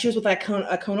 She was with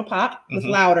Icona Pop with Mhm.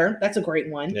 Louder. That's a great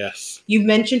one. Yes. You've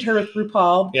mentioned her with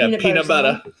RuPaul. Yeah, peanut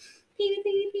butter. song.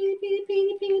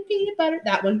 Peanut butter.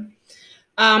 That one.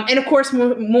 And of course,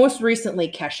 most recently,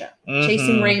 Kesha,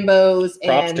 Chasing Mhm. Rainbows,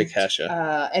 Props and to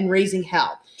Kesha. and Raising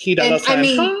Hell. He And does. I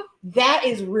mean, that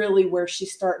is really where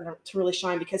she's starting to really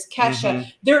shine because Kesha,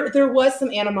 Mhm. there was some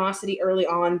animosity early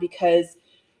on because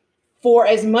for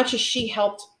as much as she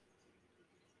helped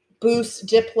boost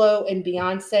Diplo and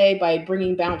Beyonce by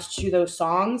bringing bounce to those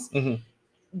songs, Mhm.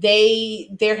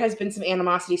 there has been some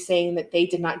animosity saying that they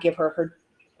did not give her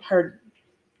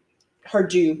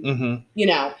due, Mhm. you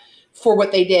know, for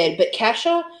what they did. But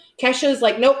Kesha is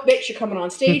like, nope, bitch, you're coming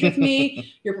on stage with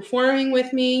me. You're performing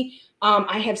with me.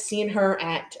 I have seen her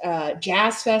at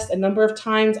Jazz Fest a number of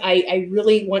times. I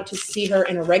really want to see her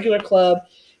in a regular club.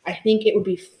 I think it would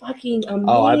be fucking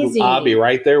amazing. I'll be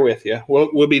right there with you.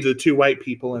 We'll be the two white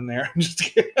people in there. I'm just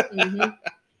kidding. Mhm.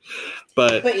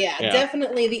 But yeah,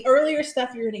 definitely the earlier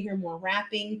stuff you're going to hear more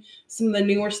rapping. Some of the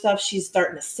newer stuff she's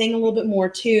starting to sing a little bit more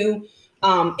too.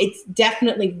 It's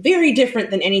definitely very different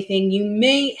than anything you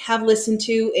may have listened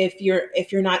to if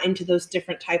you're not into those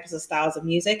different types of styles of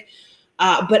music.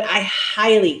 But I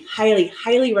highly, highly,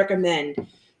 highly recommend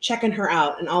checking her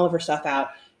out and all of her stuff out.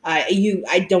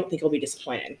 I don't think you'll be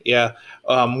disappointed. Yeah.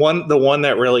 The one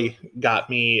that really got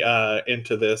me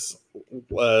into this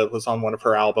was on one of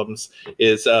her albums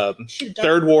is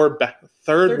Third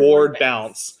Ward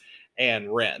Bounce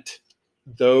and Rent.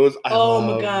 Those I love.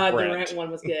 Oh my God, the Rent one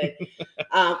was good.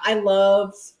 I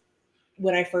loved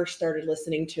when I first started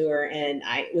listening to her and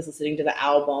I was listening to the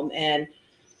album, and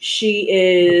she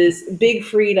is Big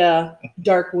Frida,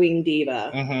 Darkwing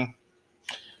Diva. Mhm.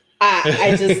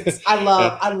 I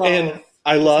love And man.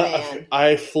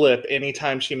 I flip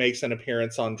anytime she makes an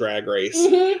appearance on Drag Race.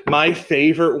 Mhm. My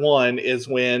favorite one is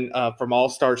when from All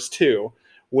Stars 2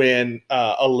 when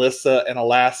Alyssa and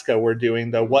Alaska were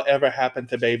doing the Whatever Happened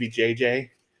to Baby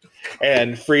JJ,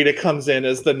 and Frida comes in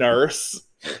as the nurse,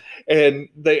 and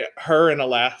her and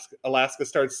Alaska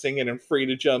starts singing, and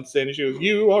Frida jumps in and she goes,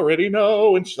 "You already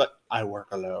know," and she's like, "I work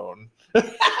alone."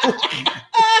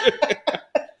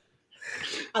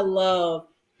 I love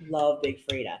Big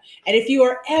Frida. And if you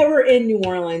are ever in New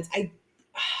Orleans, I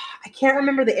can't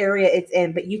remember the area it's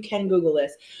in, but you can Google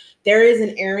this. There is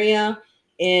an area,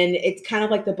 and it's kind of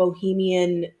like the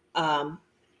Bohemian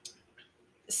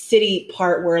city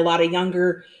part where a lot of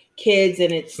younger kids,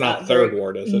 and it's not Third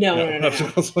Ward, is it? No.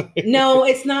 No,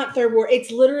 it's not Third Ward.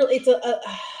 It's literally,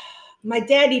 my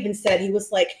dad even said, he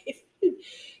was like, if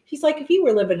you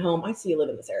were living home, I see you live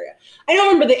in this area. I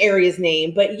don't remember the area's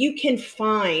name, but you can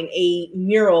find a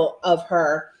mural of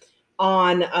her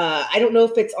on, I don't know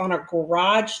if it's on a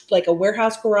garage, like a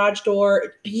warehouse garage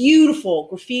door. Beautiful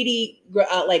graffiti,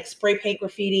 like spray paint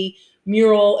graffiti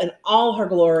mural in all her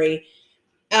glory.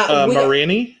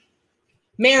 Marini?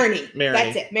 Marini.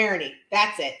 That's it. Marini.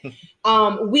 That's it.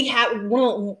 We had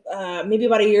one maybe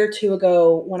about a year or two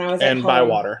ago when I was at home. And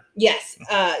Bywater. Yes.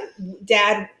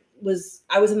 I was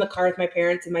in the car with my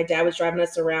parents, and my dad was driving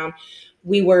us around.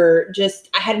 I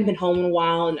hadn't been home in a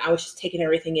while, and I was just taking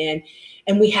everything in,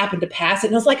 and we happened to pass it,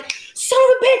 and I was like, son of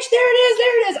a bitch, there it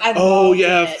is. I loved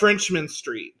it. Frenchman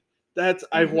Street.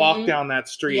 I've walked down that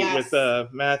street with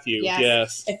Matthew.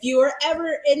 Yes. If you are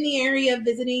ever in the area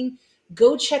visiting,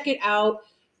 go check it out.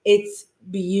 It's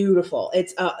beautiful.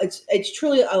 It's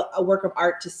truly a work of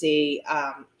art to see.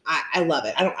 I love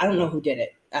it. I don't know who did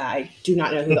it. I do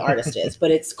not know who the artist is, but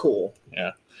it's cool.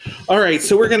 Yeah. All right.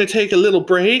 So we're going to take a little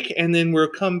break, and then we'll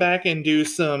come back and do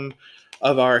some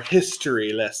of our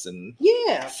history lesson.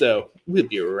 Yeah. So we'll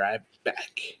be right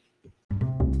back.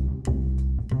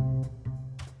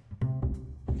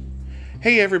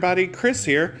 Hey everybody, Chris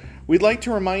here. We'd like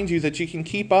to remind you that you can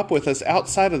keep up with us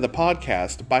outside of the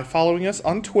podcast by following us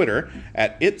on Twitter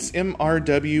at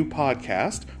itsmrw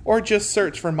podcast, or just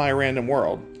search for My Random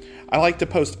World. I like to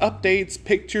post updates,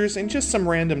 pictures, and just some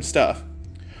random stuff.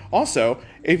 Also,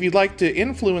 if you'd like to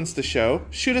influence the show,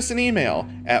 shoot us an email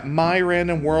at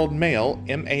myrandomworldmail,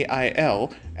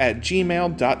 MAIL,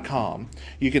 @gmail.com.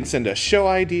 You can send us show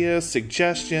ideas,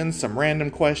 suggestions, some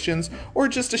random questions, or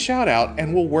just a shout out,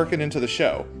 and we'll work it into the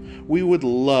show. We would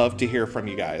love to hear from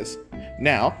you guys.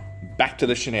 Now, back to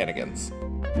the shenanigans.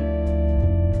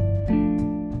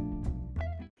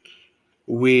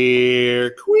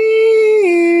 We're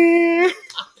queer.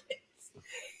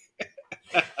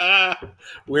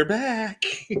 We're back.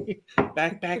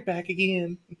 back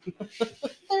again.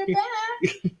 They're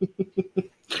back.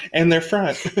 And they're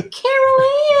front. Carolyn.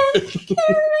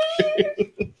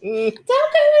 Don't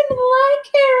go in the light,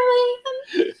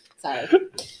 Carolyn. Sorry.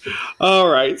 All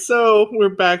right, so we're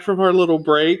back from our little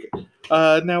break.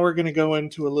 Now we're going to go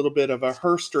into a little bit of a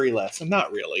herstory lesson.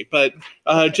 Not really, but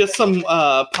just some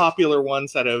popular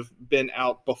ones that have been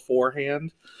out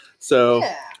beforehand. So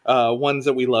ones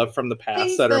that we love from the past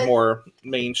Things that are that- more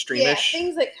mainstreamish. Yeah,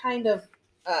 things that kind of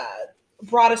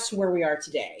brought us to where we are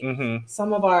today. Mm-hmm.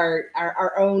 Some of our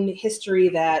own history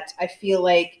that I feel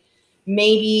like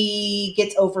maybe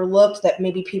gets overlooked, that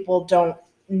maybe people don't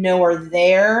know are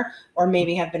there, or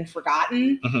maybe have been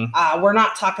forgotten. Mm-hmm. We're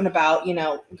not talking about,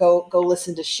 go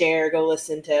listen to Cher, go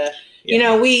listen to,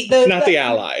 Yeah. Not the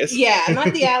Allies. Yeah,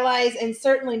 not the Allies, and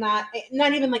certainly not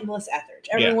even like Melissa Etheridge.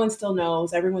 Everyone still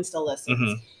knows, everyone still listens.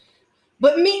 Mm-hmm.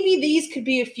 But maybe these could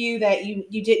be a few that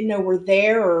you didn't know were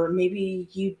there, or maybe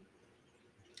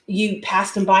you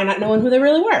passed them by not knowing who they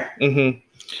really were. Mm-hmm.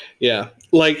 Yeah.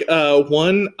 Like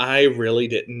one, I really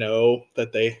didn't know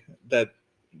that they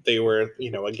were,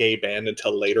 a gay band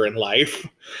until later in life.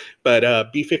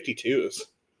 But B-52s.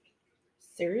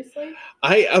 Seriously?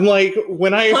 I'm like,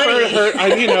 when I Honey.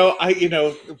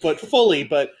 heard, but fully,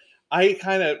 but I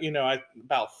kind of,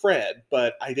 about Fred,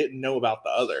 but I didn't know about the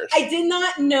others. I did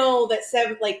not know that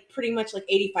pretty much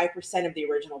 85% of the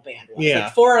original band was. Yeah.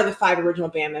 Like 4 of the 5 original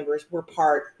band members were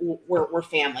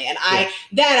family. And I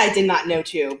did not know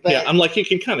too. But yeah, I'm like, you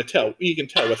can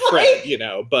tell with Fred,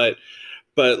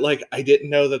 but like, I didn't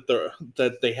know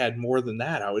that they had more than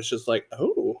that. I was just like,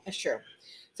 oh. that's true.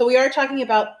 So we are talking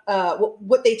about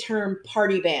what they term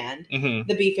party band, Mm-hmm.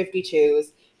 the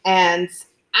B-52s. And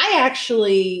I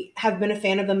actually have been a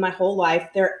fan of them my whole life.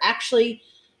 They're actually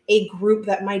a group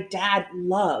that my dad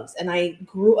loves, and I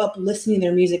grew up listening to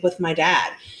their music with my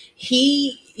dad.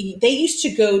 They used to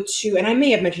go to, and I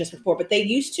may have mentioned this before, but they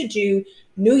used to do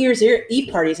New Year's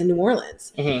Eve parties in New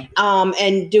Orleans, Mm-hmm.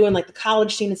 and doing like the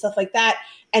college scene and stuff like that.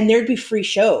 And there'd be free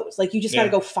shows. Like, you just got to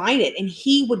go find it. And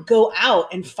he would go out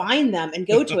and find them and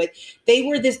go to it.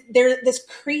 They're this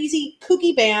crazy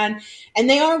kooky band, and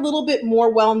they are a little bit more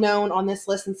well-known on this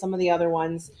list than some of the other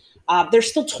ones. They're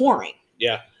still touring.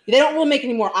 Yeah. They don't really make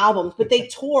any more albums, but they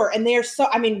tour, and they are so,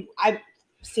 I've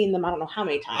seen them, I don't know how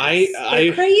many times.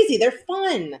 They're crazy. They're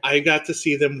fun. I got to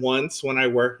see them once when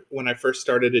I first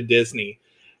started at Disney.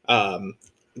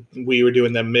 We were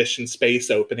doing the Mission Space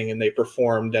opening, and they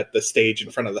performed at the stage in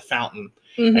front of the fountain.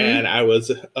 Mhm. And I was,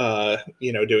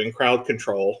 doing crowd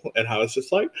control, and I was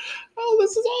just like, "Oh,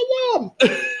 this is all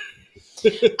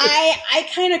them." I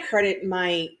kind of credit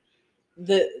my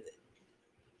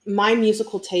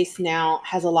musical taste now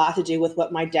has a lot to do with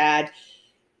what my dad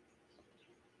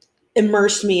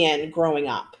immersed me in growing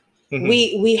up. Mhm.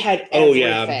 We had everything. Oh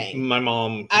yeah, my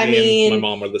mom. My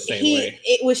mom were the same way.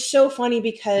 It was so funny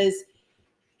because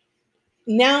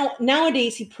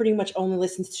nowadays he pretty much only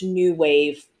listens to new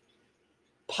wave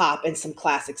pop and some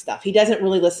classic stuff. He doesn't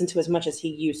really listen to as much as he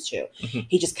used to. Mhm.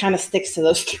 He just kind of sticks to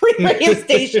those 3 radio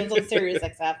stations on Sirius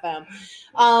XFM.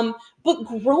 But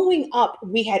growing up,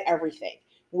 we had everything.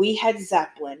 We had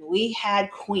Zeppelin, we had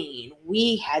Queen,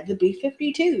 we had the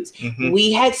B-52s, Mhm.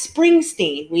 we had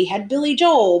Springsteen, we had Billy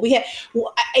Joel, we had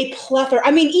a plethora.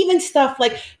 I mean, even stuff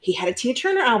like he had a Tina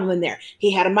Turner album in there.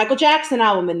 He had a Michael Jackson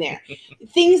album in there.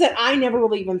 Things that I never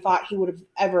really even thought he would have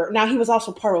ever. Now, he was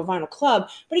also part of a vinyl club,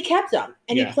 but he kept them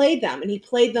and he played them, and he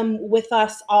played them with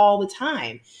us all the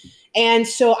time. And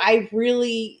so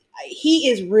he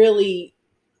is really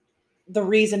the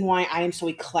reason why I am so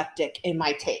eclectic in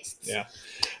my tastes. Yeah.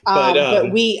 But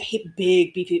we hit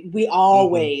big beefy. We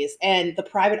always, and the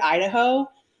Private Idaho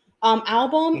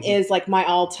album is like my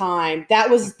all time. That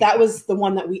was the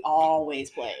one that we always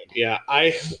played. Yeah,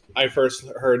 I first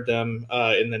heard them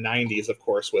in the '90s, of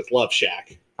course, with Love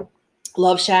Shack.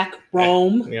 Love Shack,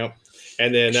 Rome, Yep.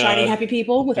 And then Shiny Happy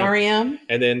People with REM.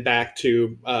 And then back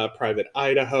to Private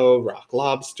Idaho, Rock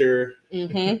Lobster.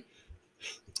 Mm-hmm.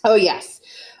 Oh yes.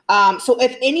 So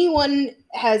if anyone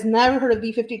has never heard of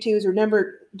B-52s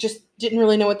or just didn't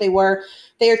really know what they are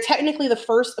technically the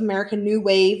first American new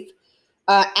wave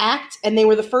act, and they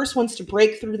were the first ones to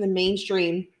break through the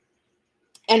mainstream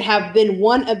and have been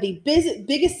one of the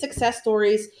biggest success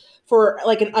stories for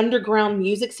like an underground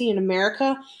music scene in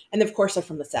America. And of course, they're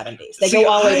from the 70s. They go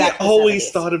all the way back to the 70s. I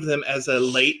always thought of them as a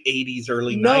late 80s,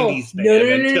 early 90s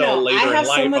band No. later I have in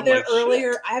life. some of their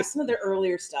earlier. I have some of their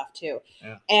earlier stuff too.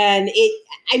 Yeah. And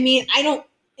I'm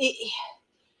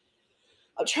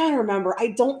trying to remember. I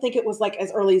don't think it was like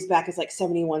as early as back as like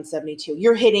 71, 72.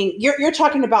 You're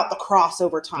talking about the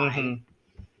crossover time.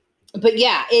 Mm-hmm. But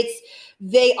yeah,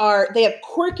 they have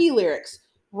quirky lyrics,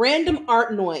 random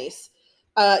art noise,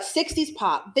 60s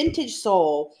pop, vintage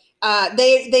soul.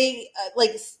 They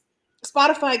like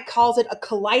Spotify calls it a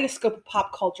kaleidoscope of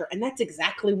pop culture, and that's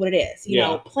exactly what it is. You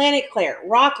know, Planet Claire,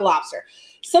 Rock Lobster.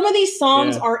 Some of these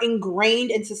songs are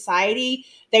ingrained in society.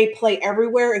 They play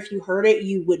everywhere. If you heard it,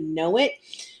 you would know it.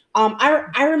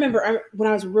 I remember when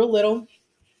I was real little.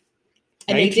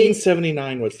 And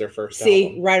 1979 was their first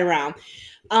album. Right around.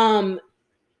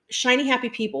 Shiny Happy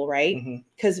People, right?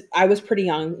 Because I was pretty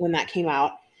young when that came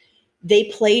out. They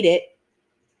played it.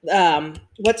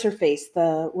 What's her face?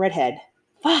 The redhead.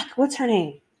 Fuck, what's her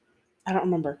name? I don't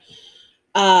remember.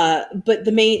 But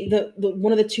the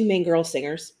one of the two main girl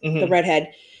singers, the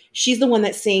redhead, she's the one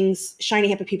that sings Shiny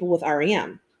Happy People with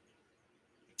REM.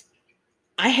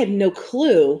 I had no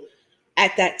clue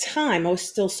at that time. I was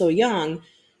still so young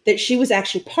that she was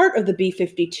actually part of the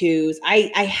B-52s.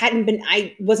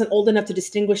 I wasn't old enough to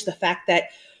distinguish the fact that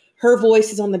her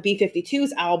voice is on the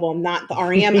B-52s album, not the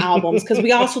REM albums, because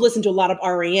we also listened to a lot of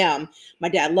REM. My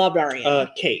dad loved REM.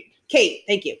 Kate,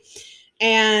 thank you.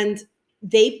 And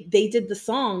they did the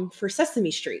song for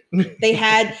Sesame Street. They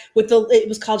had it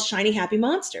was called Shiny Happy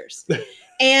Monsters.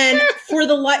 And for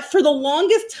the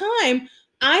longest time,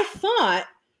 I thought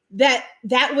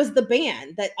that was the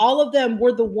band, that all of them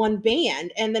were the one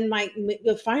band. And then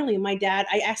finally my dad,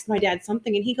 I asked my dad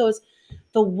something and he goes,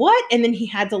 the what? And then he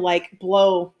had to like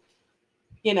blow,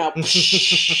 like, no, what are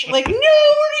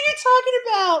you talking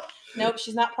about? Nope,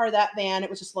 she's not part of that band. It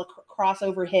was just a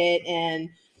crossover hit.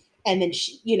 And then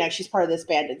she's part of this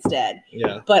band instead.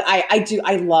 Yeah. But I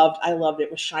loved it.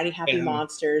 It was Shiny Happy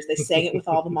Monsters. They sang it with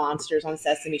all the monsters on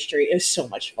Sesame Street. It was so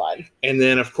much fun. And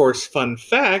then, of course, fun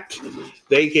fact,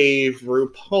 they gave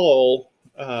RuPaul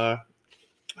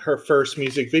her first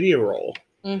music video role.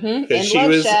 Because she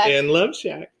was in Love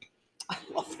Shack. I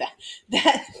love that.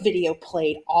 That video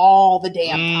played all the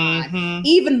damn time,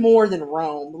 even more than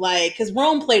Rome. Like, because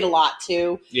Rome played a lot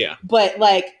too. Yeah. But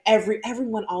like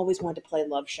everyone always wanted to play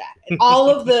Love Shack, and all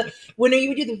of the when you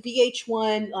would do the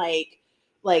VH1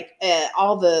 like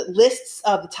all the lists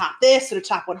of the top this or the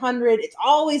top 100, it's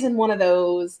always in one of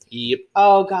those. Yep.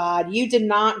 Oh God, you did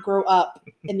not grow up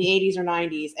in the 80s or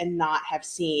 90s and not have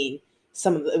seen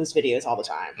some of those videos all the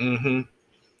time.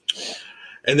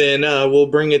 And then we'll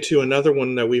bring it to another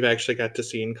one that we've actually got to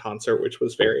see in concert, which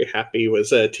was very happy, was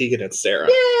Tegan and Sara.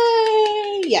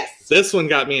 Yay! Yes. This one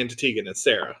got me into Tegan and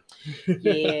Sara.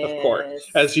 Yes. Of course.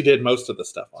 As you did most of the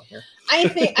stuff on here. I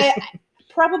think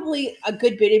probably a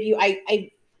good bit of you,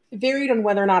 I varied on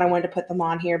whether or not I wanted to put them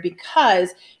on here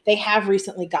because they have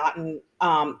recently gotten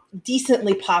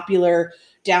decently popular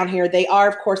down here. They are,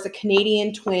 of course, the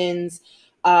Canadian twins.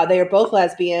 They are both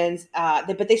lesbians,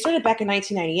 but they started back in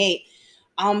 1998.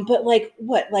 But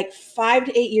like 5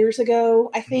 to 8 years ago,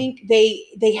 I think they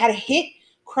had a hit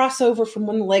crossover from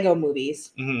one of the Lego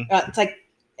movies. It's like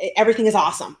Everything is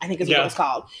Awesome, I think is what it was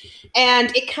called.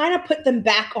 And it kind of put them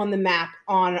back on the map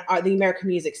on the American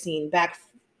music scene back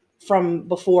from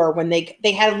before when they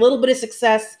had a little bit of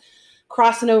success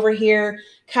crossing over here,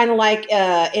 kind of like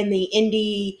in the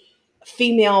indie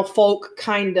female folk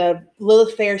kind of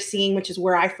Lilith Fair scene, which is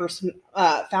where I first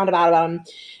found out about them.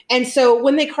 And so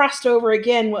when they crossed over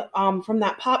again from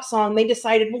that pop song, they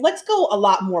decided, well, let's go a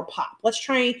lot more pop. Let's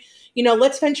try,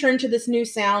 let's venture into this new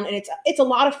sound. And it's a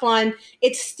lot of fun.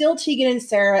 It's still Tegan and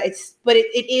Sara. But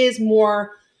it is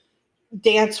more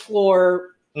dance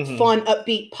floor, fun,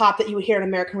 upbeat pop that you would hear on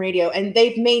American radio. And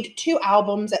they've made 2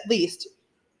 albums at least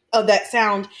of that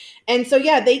sound. And so,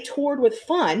 yeah, they toured with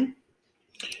Fun.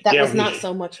 That was not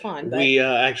so much fun. But we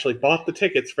actually bought the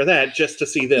tickets for that just to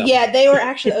see them. Yeah, they were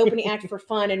actually the opening act for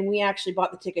Fun, and we actually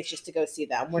bought the tickets just to go see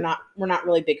them. We're not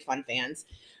really big Fun fans,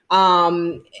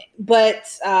 but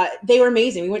they were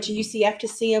amazing. We went to UCF to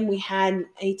see them. We had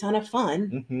a ton of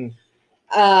fun,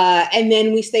 and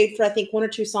then we stayed for I think 1 or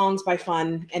 2 songs by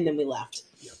Fun, and then we left.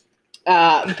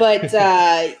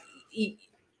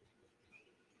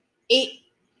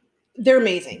 They're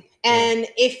amazing, and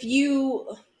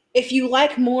if you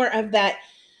like more of that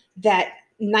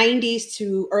 90s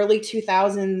to early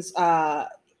 2000s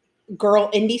girl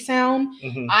indie sound,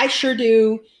 I sure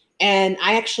do. And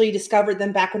I actually discovered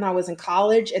them back when I was in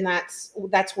college, and that's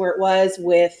where it was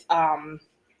with I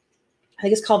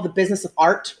think it's called The Business of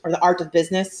Art, or The Art of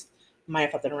Business. I might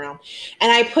have flipped it around.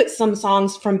 And I put some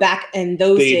songs from back in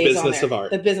those days on there. Business of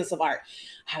Art. The Business of Art.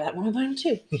 I have that one on vinyl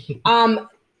too.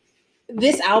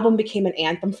 This album became an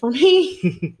anthem for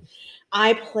me.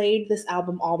 I played this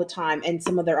album all the time, and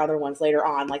some of their other ones later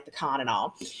on, like The Con and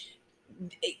all.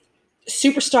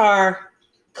 Superstar,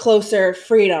 Closer,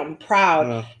 Freedom,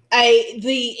 Proud.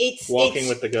 It's Walking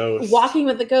with the Ghost. Walking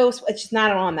with the Ghost. It's just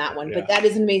not on that one, but that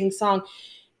is an amazing song.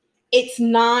 It's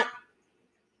not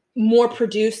more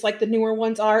produced like the newer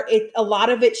ones are. A lot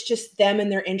of it's just them and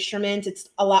their instruments. It's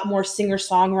a lot more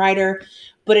singer-songwriter,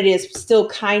 but it is still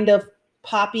kind of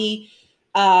poppy.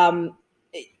 Yeah.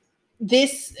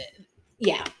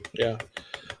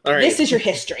 All right. This is your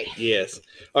history. Yes.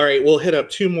 All right. We'll hit up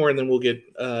 2 more, and then we'll get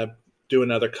do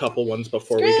another couple ones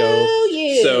before we go.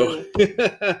 You.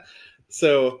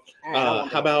 So Right,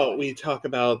 how about we talk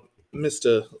about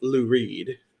Mr. Lou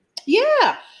Reed?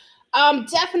 Yeah.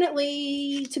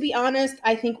 Definitely, to be honest,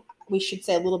 I think we should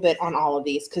say a little bit on all of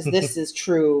these because this is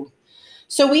true.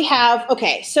 So we have,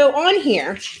 so on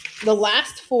here, the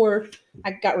last 4,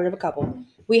 I got rid of a couple.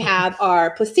 We have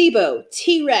our Placebo,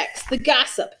 T-Rex, The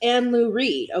Gossip, and Lou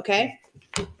Reed, okay?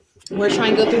 We're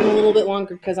trying to go through them a little bit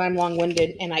longer because I'm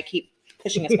long-winded and I keep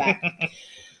pushing us back.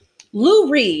 Lou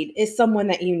Reed is someone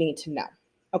that you need to know,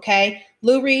 okay?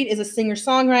 Lou Reed is a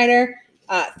singer-songwriter.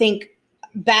 Think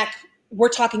back, we're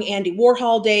talking Andy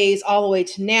Warhol days all the way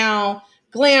to now,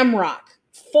 glam rock,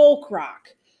 folk rock.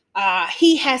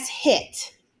 He has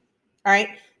hit, all right?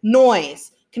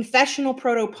 Noise, confessional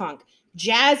proto-punk,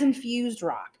 jazz-infused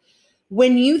rock.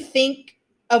 When you think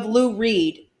of Lou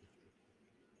Reed,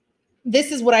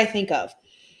 this is what I think of.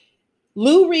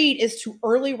 Lou Reed is to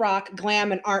early rock,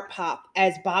 glam, and art pop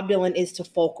as Bob Dylan is to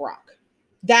folk rock.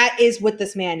 That is what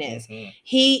this man is. Mm-hmm.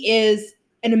 He is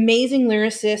an amazing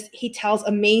lyricist. He tells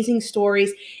amazing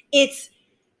stories. It's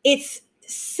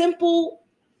simple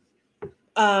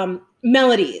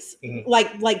melodies,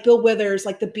 like Bill Withers,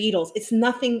 like the Beatles. It's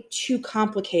nothing too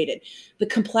complicated. The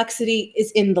complexity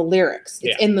is in the lyrics.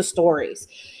 It's in the stories.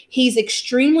 He's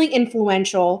extremely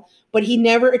influential, but he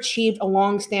never achieved a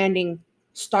long-standing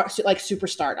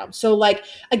superstardom. So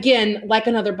again, like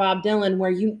another Bob Dylan,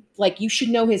 where you should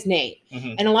know his name.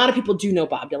 Mm-hmm. And a lot of people do know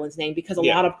Bob Dylan's name because a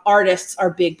lot of artists are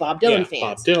big Bob Dylan fans.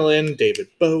 Bob Dylan, David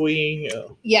Bowie.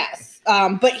 Yes.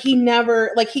 But he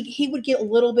never, he would get a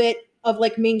little bit of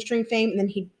mainstream fame, and then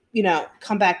he'd,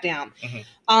 come back down.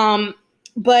 Mm-hmm.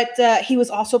 But he was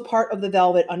also part of the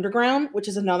Velvet Underground, which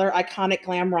is another iconic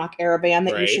glam rock era band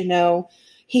that you should know.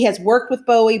 He has worked with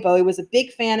Bowie. Bowie was a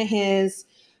big fan of his.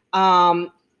 I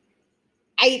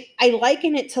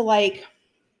liken it to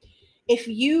if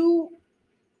you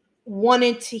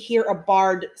wanted to hear a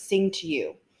bard sing to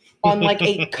you on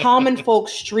a common folk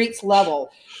streets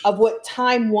level of what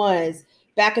time was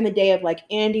back in the day of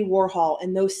Andy Warhol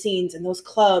and those scenes and those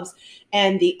clubs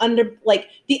and the underbelly,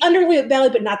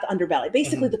 but not the underbelly,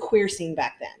 basically the queer scene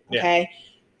back then. Okay.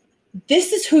 Yeah.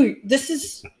 This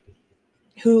is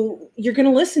who you're going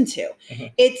to listen to. Mm-hmm.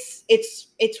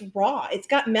 It's raw. It's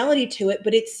got melody to it,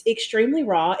 but it's extremely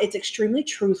raw. It's extremely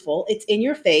truthful. It's in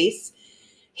your face.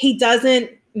 He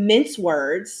doesn't mince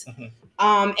words. Mm-hmm.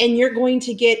 And you're going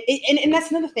to get it. And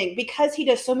that's another thing, because he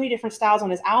does so many different styles on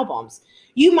his albums.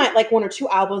 You might like 1 or 2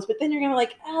 albums, but then you're going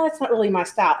to that's not really my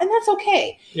style. And that's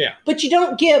okay. Yeah. But you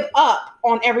don't give up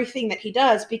on everything that he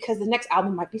does, because the next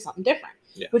album might be something different,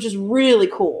 which is really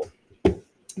cool.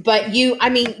 But you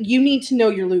need to know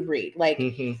your Lou Reed.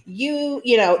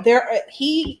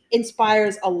 He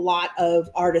inspires a lot of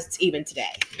artists even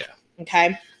today. Yeah. Okay.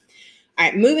 All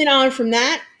right. Moving on from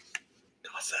that.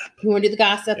 Gossip. You want to do the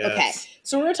gossip? Yes. Okay.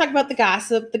 So we're going to talk about the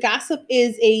gossip. The gossip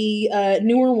is a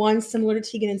newer one, similar to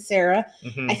Tegan and Sarah.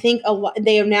 Mm-hmm. I think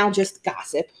they are now just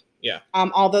gossip. Yeah.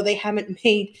 Although they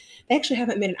actually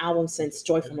haven't made an album since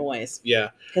Joyful Noise. Yeah.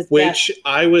 Which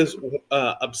I was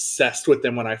obsessed with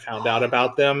them when I found out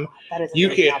about them. That is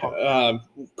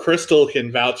Crystal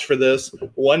can vouch for this.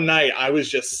 One night I was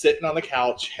just sitting on the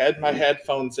couch, had my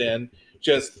headphones in,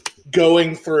 just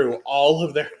going through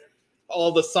all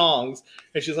the songs,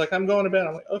 and she's like, "I'm going to bed."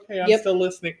 I'm like, "Okay, I'm still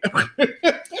listening."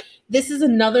 This is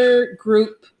another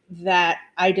group that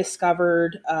I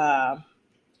discovered. I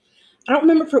don't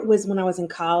remember if it was when I was in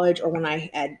college or when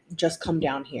I had just come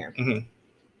down here. Mm-hmm.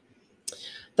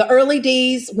 The early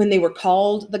days when they were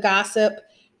called The Gossip,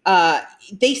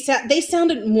 They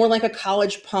sounded more like a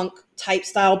college punk type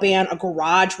style band, a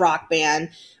garage rock band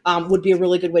would be a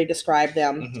really good way to describe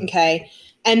them. Mhm. Okay.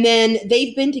 And then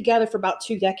they've been together for about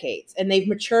 2 decades and they've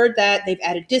matured that. They've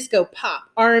added disco, pop,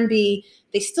 R&B.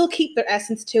 They still keep their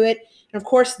essence to it. And of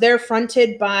course, they're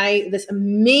fronted by this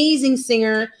amazing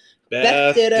singer,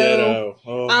 Beth Ditto.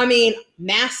 Oh. I mean,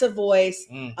 massive voice,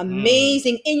 Mhm.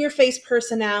 amazing in-your-face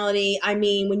personality. I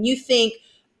mean, when you think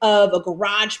of a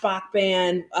garage rock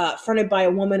band fronted by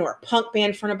a woman or a punk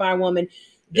band fronted by a woman,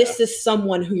 this is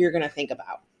someone who you're going to think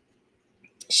about.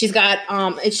 She's got,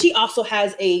 and she also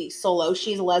has a solo.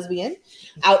 She's a lesbian,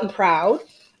 out and proud.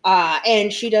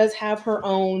 And she does have her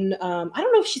own, I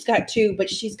don't know if she's got 2, but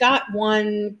she's got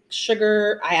one,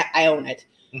 Sugar, I own it.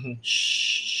 Mhm.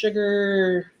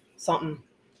 Sugar something.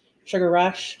 Sugar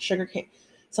Rush, Sugar Cane,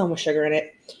 something with sugar in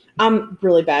it. I'm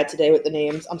really bad today with the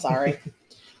names. I'm sorry.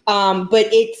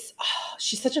 But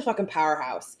she's such a fucking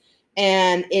powerhouse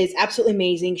and is absolutely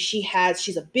amazing.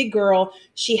 She's a big girl.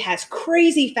 She has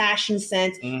crazy fashion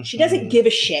sense. Mhm. She doesn't give a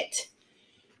shit.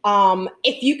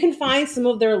 If you can find some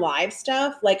of their live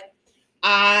stuff, like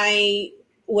I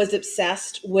was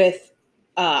obsessed with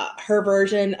her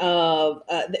version of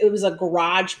it was a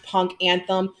garage punk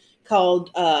anthem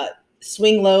called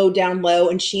Swing Low, Down Low,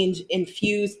 and she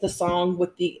infused the song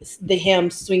with the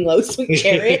hymn Swing Low, Sweet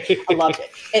Chariot. I loved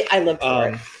it. I lived for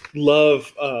it.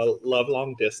 Love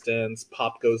Long Distance,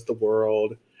 Pop Goes the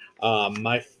World.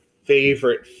 My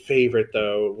favorite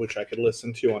though, which I could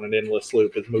listen to on an endless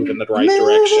loop, is Move in the Right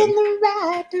Direction. In the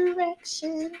right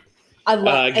direction. I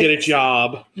love Get a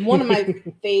Job. One of my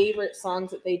favorite songs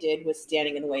that they did was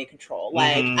Standing in the Way of Control.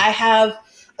 Like Mhm.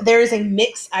 there is a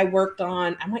mix I worked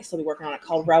on. I might still be working on it,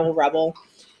 called Rebel Rebel.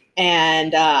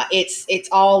 And it's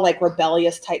all like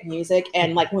rebellious type music.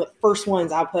 And like one of the first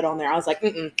ones I put on there, I was like,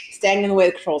 Standing in the Way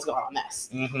of Control is going on this.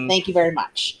 Mhm. Thank you very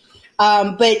much.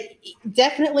 But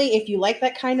definitely, if you like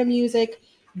that kind of music,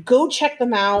 go check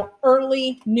them out.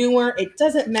 Early, newer, it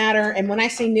doesn't matter. And when I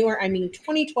say newer, I mean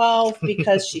 2012,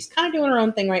 because she's kind of doing her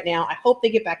own thing right now. I hope they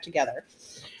get back together.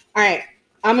 All right,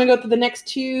 I'm going to go through the next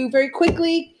 2 very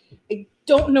quickly. I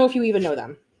don't know if you even know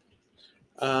them.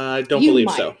 I don't You believe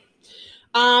might. so.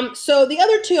 So the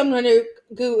other 2 I'm going to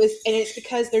go is, and it's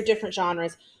because they're different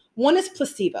genres. One is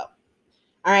Placebo.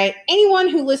 All right. Anyone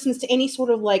who listens to any sort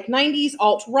of like 90s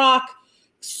alt rock,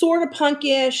 sort of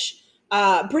punkish,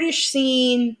 British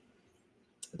scene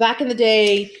back in the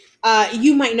day,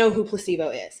 you might know who Placebo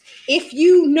is. If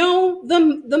you know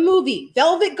the movie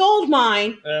Velvet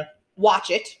Goldmine,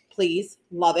 watch it, please.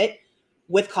 Love it.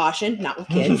 With caution, not with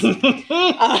kids.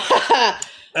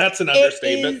 That's an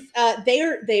understatement.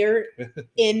 They're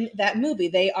in that movie.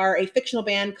 They are a fictional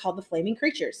band called the Flaming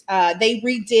Creatures. They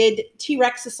redid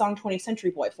T-Rex's song 20th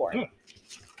Century Boy for it.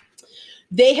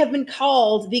 They have been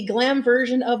called the glam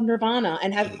version of Nirvana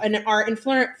and are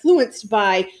influenced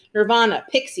by Nirvana,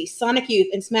 Pixies, Sonic Youth,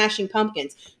 and Smashing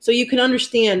Pumpkins. So you can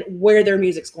understand where their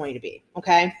music's going to be,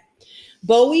 okay?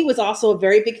 Bowie was also a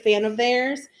very big fan of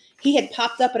theirs. He had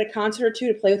popped up at a concert or 2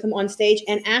 to play with them on stage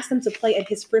and asked them to play at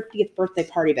his 50th birthday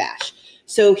party bash.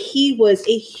 So he was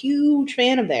a huge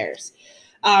fan of theirs.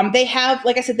 They have,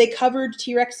 like I said, they covered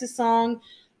T-Rex's song.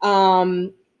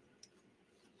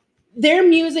 Their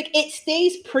music, it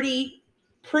stays pretty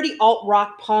alt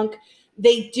rock punk.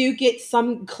 They do get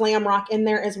some glam rock in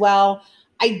there as well.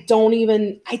 I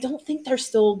don't think they're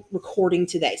still recording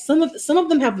today. Some of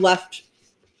them have left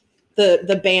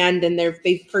the band and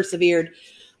they've persevered.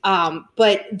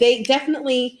 But they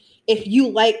definitely, if you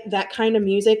like that kind of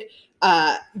music,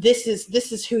 this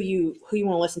is who you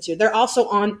want to listen to. They're also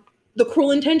on the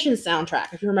Cruel Intentions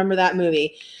soundtrack, if you remember that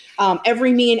movie.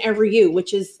 Every Me and Every You,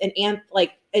 which is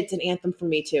it's an anthem for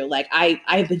me too. Like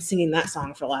I've been singing that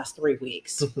song for the last 3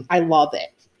 weeks. I love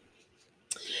it.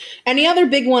 And the other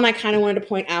big one I kind of wanted to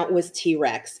point out was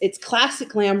T-Rex. It's classic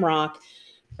glam rock.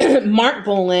 Mark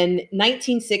Bolan,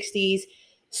 1960s.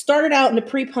 Started out in a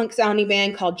pre-punk sounding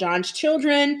band called John's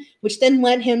Children, which then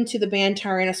led him to the band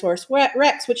Tyrannosaurus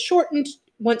Rex, which shortened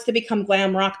once they become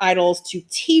glam rock idols to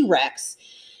T-Rex.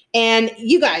 And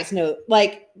you guys know,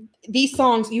 like, these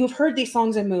songs, you have heard these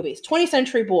songs in movies. 20th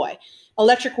Century Boy,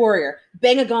 Electric Warrior,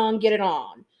 Bang a Gong, Get It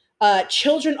On,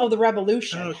 Children of the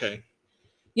Revolution. Okay.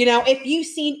 You know, if you've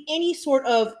seen any sort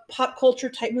of pop culture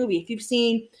type movie, if you've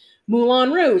seen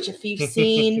Moulin Rouge, if you've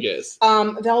seen yes.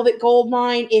 Velvet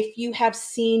Goldmine, if you have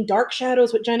seen Dark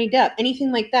Shadows with Johnny Depp,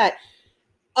 anything like that,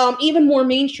 even more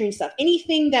mainstream stuff,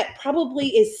 anything that probably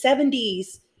is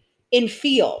 70s in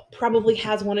feel probably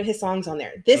has one of his songs on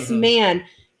there. This man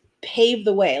paved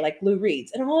the way, like Lou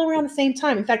Reed's, and all around the same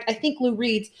time. In fact, I think Lou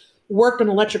Reed's worked on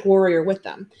Electric Warrior with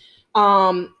them.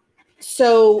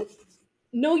 So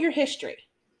know your history.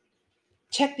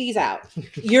 Check these out.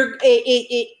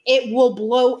 It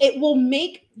will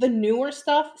make the newer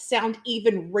stuff sound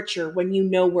even richer when you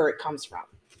know where it comes from.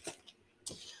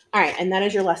 All right, and that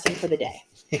is your lesson for the day.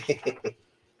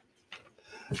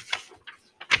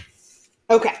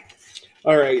 Okay.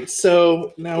 All right,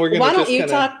 so now we're gonna. Why don't just you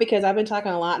kinda, talk, because I've been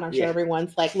talking a lot, and I'm sure Yeah.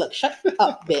 everyone's like, "Look, shut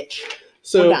up, bitch."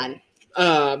 So We're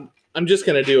done. I'm just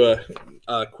gonna do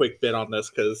a quick bit on this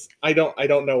because I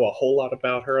don't know a whole lot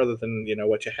about her other than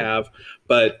what you have,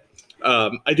 but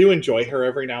I do enjoy her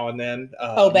every now and then.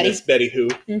 Betty. Miss Betty Who.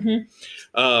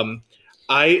 Mm-hmm.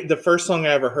 The first song I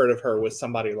ever heard of her was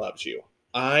 "Somebody Loves You."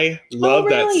 I love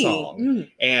that song,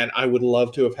 Mm. and I would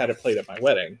love to have had it played at my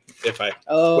wedding if I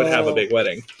Oh. would have a big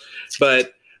wedding.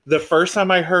 But the first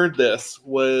time I heard this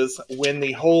was when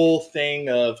the whole thing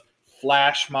of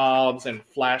flash mobs and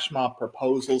flash mob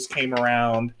proposals came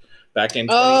around back in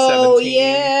 2017. Oh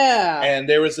yeah. And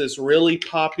there was this really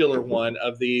popular one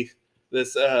of these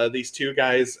two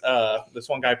guys, this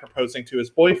one guy proposing to his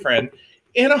boyfriend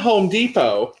in a Home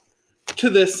Depot to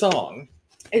this song.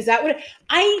 Is that what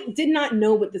I did not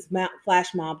know what this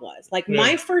flash mob was? Like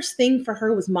my first thing for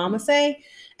her was Mama Say,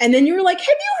 and then you were like, "Have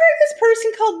you heard this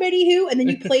person called Betty Who?" And then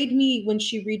you played me when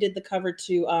she redid the cover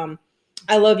to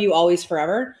 "I Love You Always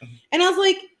Forever," and I was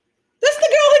like, "That's the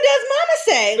girl who does Mama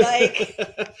Say!"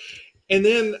 Like, and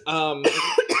then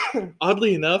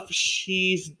oddly enough,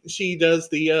 she does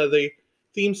the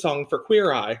theme song for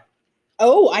Queer Eye.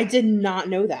 oh, I did not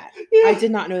know that. Yeah. I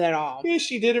did not know that at all. Yeah,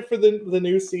 she did it for the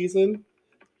new season.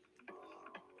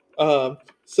 So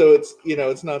it's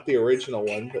it's not the original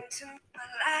one, but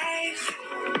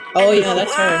Oh yeah,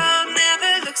 that's her.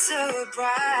 Never looked so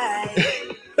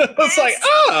bright. it's like,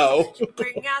 oh,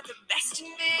 Bring out the best in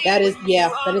me. That is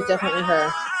definitely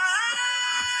her.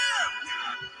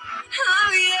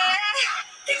 Oh yeah,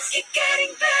 things keep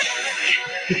getting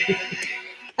better.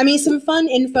 I mean, some fun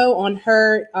info on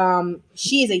her.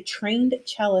 She is a trained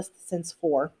cellist since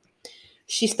 4.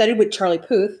 She studied with Charlie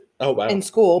Puth oh wow, in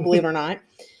school, believe it or not.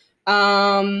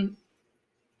 And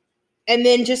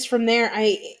then just from there,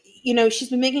 she's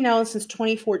been making albums since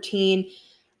 2014.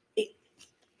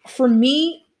 For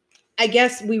me, I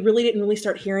guess we really didn't really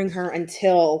start hearing her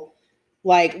until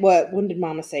when did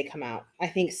Mama Say come out? I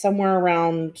think somewhere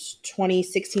around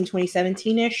 2016,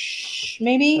 2017-ish,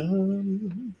 maybe.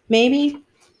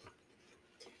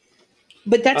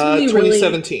 But that's when we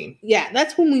 2017.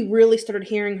 that's when we really started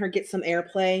hearing her get some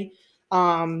airplay.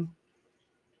 I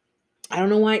don't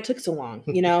know why it took so long.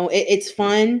 It's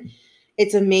fun.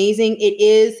 It's amazing. It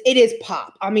is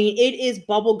pop. I mean, it is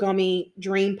bubblegummy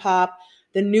dream pop.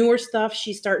 The newer stuff,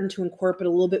 she's starting to incorporate a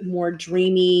little bit more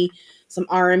dreamy, some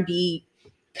R&B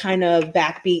kind of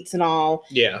backbeats and all.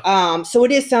 Yeah. So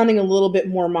it is sounding a little bit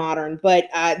more modern, but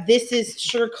this is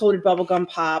sugar-coated bubblegum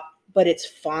pop, but it's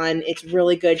fun. It's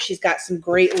really good. She's got some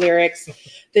great lyrics.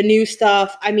 The new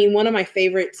stuff, I mean, one of my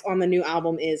favorites on the new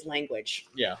album is Language.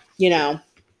 Yeah. Yeah.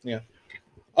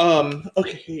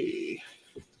 Okay.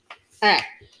 All right.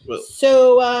 Well,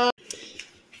 So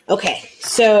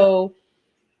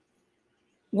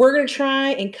we're going to try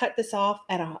and cut this off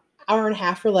at an hour and a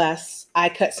half or less. I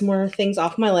cut some more things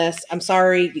off my list. I'm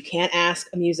sorry. You can't ask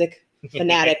a music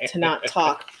fanatic to not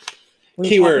talk. when you're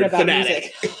Keyword talking about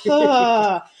fanatic. music.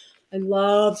 I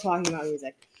love talking about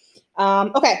music.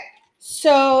 Okay.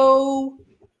 So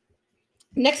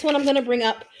next one I'm going to bring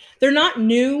up, they're not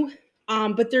new,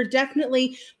 but they're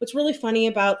definitely, what's really funny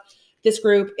about this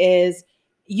group is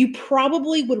you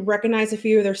probably would recognize a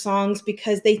few of their songs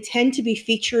because they tend to be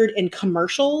featured in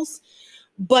commercials,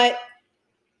 but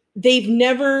they've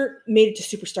never made it to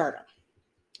superstardom.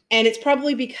 And it's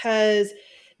probably because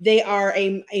they are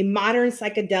a modern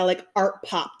psychedelic art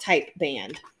pop type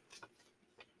band.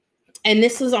 And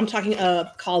this is, I'm talking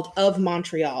of, called Of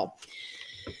Montreal.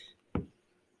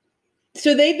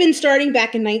 So they've been starting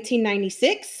back in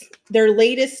 1996. Their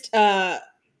latest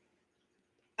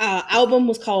album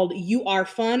was called You Are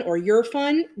Fun or You're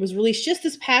Fun. It was released just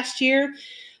this past year.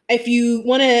 If you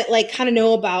want to kind of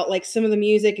know about some of the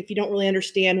music, if you don't really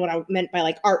understand what I meant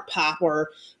by art pop or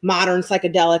modern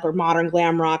psychedelic or modern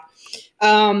glam rock,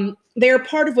 they're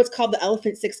part of what's called the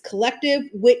Elephant Six Collective,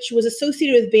 which was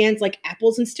associated with bands like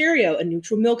Apples and Stereo and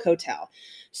Neutral Milk Hotel.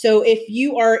 So if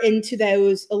you are into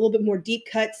those a little bit more deep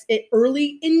cuts,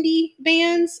 early indie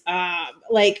bands,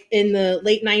 in the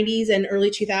late 90s and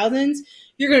early 2000s,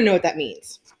 you're going to know what that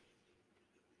means.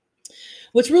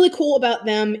 What's really cool about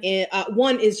them is,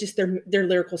 one is just their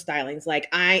lyrical stylings.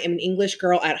 I am an English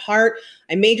girl at heart.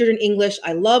 I majored in English.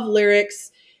 I love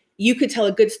lyrics. You could tell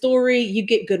a good story. You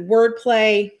get good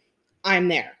wordplay. I'm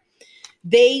there.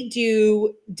 they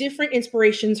do different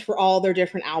inspirations for all their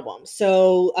different albums.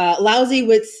 So Lousy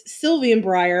with Sylvian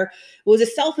Breyer was a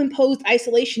self-imposed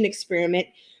isolation experiment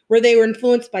where they were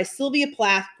influenced by Sylvia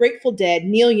Plath, Grateful Dead,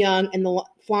 Neil Young, and the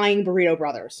Flying Burrito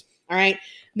Brothers. All right.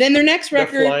 Then their next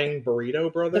record, The Flying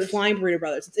Burrito Brothers. The Flying Burrito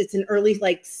Brothers. It's an early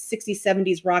like 60s,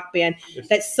 70s rock band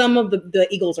that some of the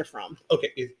Eagles are from.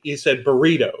 Okay, you said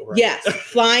burrito, right? Yes,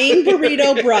 Flying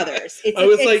Burrito Brothers. I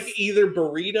was like either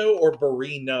burrito or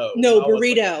burrino. No, I was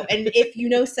burrito. like- And if you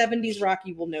know 70s rock,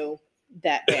 you will know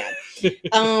that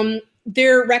band.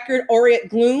 Their record Aureate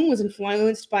Gloom was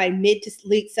influenced by mid to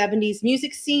late 70s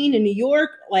music scene in New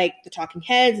York, like the Talking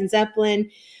Heads and Zeppelin.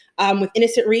 With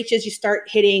Innocent Reaches, you start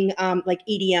hitting like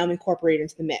EDM incorporated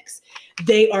into the mix.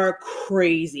 They are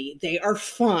crazy. They are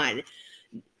fun.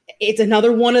 It's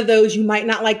another one of those, you might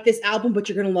not like this album, but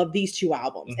you're going to love these two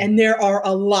albums. Mm-hmm. And there are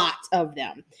a lot of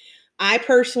them. I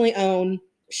personally own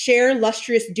Cher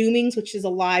Lustrous Doomings, which is a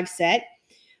live set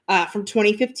from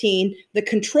 2015. The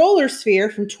Controller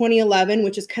Sphere from 2011,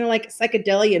 which is kind of like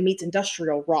psychedelia meets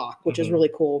industrial rock, which is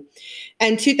really cool.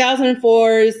 And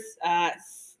 2004's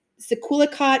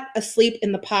Sekulicot Asleep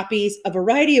in the Poppies, a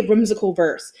variety of whimsical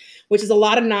verse, which is a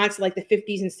lot of nods to like the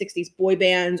 50s and 60s boy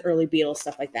bands, early Beatles,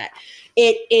 stuff like that.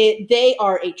 They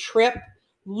are a trip.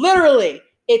 Literally,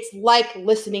 it's like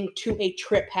listening to a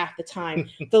trip half the time.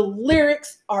 The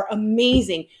lyrics are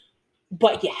amazing,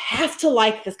 but you have to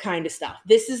like this kind of stuff.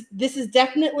 This is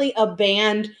definitely a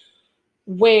band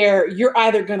where you're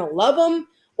either gonna love them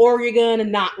or you're going to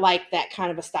not like that kind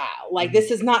of a style. Like,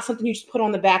 this is not something you just put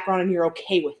on the background and you're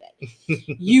okay with it.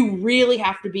 You really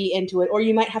have to be into it, or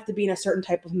you might have to be in a certain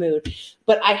type of mood.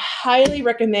 But I highly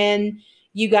recommend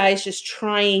you guys just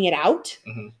trying it out.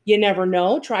 Mm-hmm. You never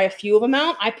know. Try a few of them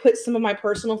out. I put some of my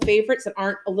personal favorites that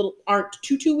aren't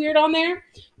too weird on there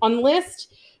on the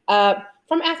list.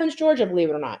 From Athens, Georgia, believe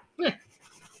it or not. Yeah.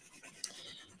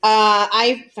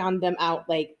 I found them out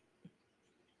like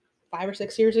 5 or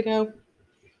 6 years ago.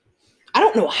 I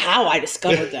don't know how I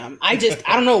discovered them. I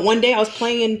don't know. One day I was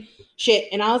playing shit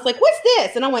and I was like, what's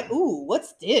this? And I went, ooh,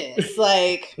 what's this?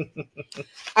 Like,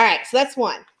 all right. So that's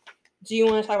one. Do you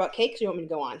want to talk about Cakes or you want me to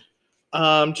go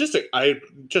on? Just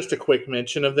a quick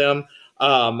mention of them.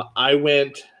 I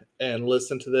went and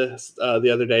listened to this the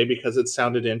other day because it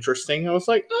sounded interesting. I was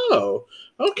like, oh,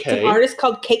 okay. It's an artist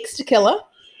called Cakes to Killa.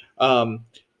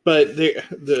 But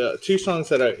the two songs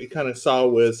that I kind of saw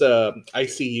was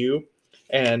ICU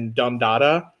and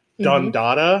Dondada.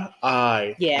 Dondada,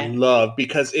 I love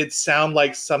because it sounds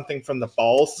like something from the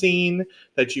ball scene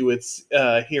that you would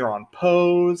hear on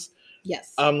Pose.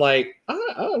 Yes. I'm like,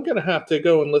 I'm going to have to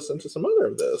go and listen to some other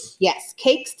of this. Yes.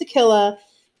 Cakes to Killa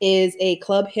is a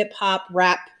club hip hop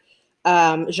rap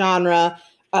genre.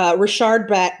 Richard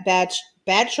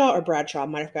Bradshaw or Bradshaw,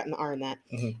 might have gotten the R in that.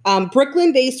 Mm-hmm.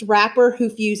 Brooklyn-based rapper who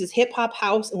fuses hip hop,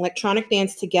 house, and electronic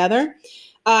dance together.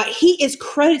 He is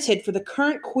credited for the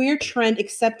current queer trend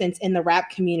acceptance in the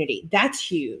rap community. That's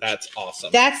huge. That's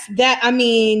awesome. I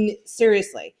mean,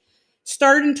 seriously.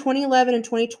 Started in 2011 and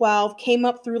 2012, came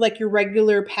up through like your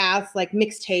regular paths, like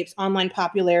mixtapes, online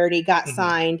popularity, got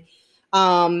signed.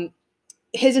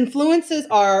 His influences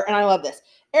are, and I love this,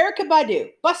 Erykah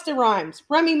Badu, Busta Rhymes,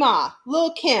 Remy Ma,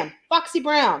 Lil' Kim, Foxy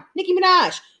Brown, Nicki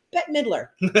Minaj, Bette Midler.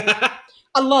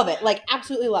 I love it. Like,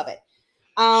 absolutely love it.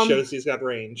 Shows he's got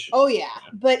range. Oh yeah.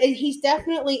 But he's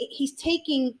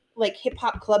taking like hip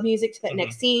hop club music to that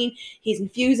next scene. He's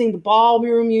infusing the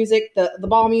ballroom music, the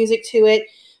ball music to it.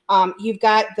 You've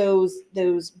got those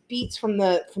beats from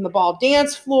the ball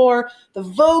dance floor, the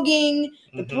voguing,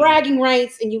 the bragging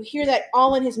rights, and you hear that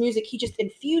all in his music. He just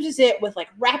infuses it with like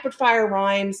rapid fire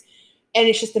rhymes, and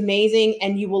it's just amazing.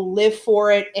 And you will live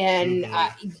for it. And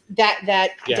that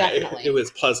definitely, it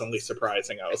was pleasantly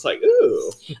surprising. I was like,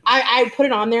 ooh. I put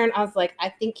it on there, and I was like, I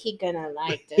think he's gonna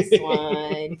like this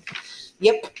one.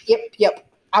 Yep.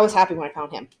 I was happy when I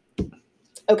found him.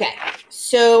 Okay,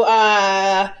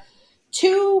 so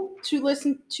two to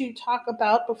listen to talk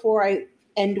about before I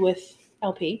end with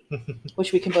LP,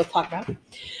 which we can both talk about.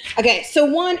 Okay, so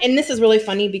one, and this is really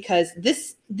funny because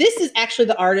this is actually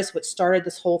the artist what started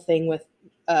this whole thing with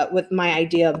my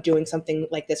idea of doing something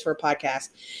like this for a podcast.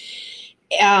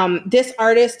 This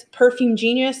artist, Perfume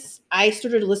Genius, I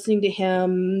started listening to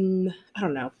him, I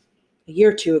don't know, a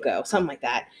year or two ago, something like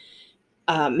that.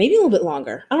 Maybe a little bit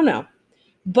longer. I don't know.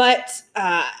 But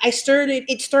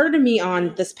it started me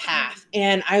on this path,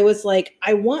 and I was like,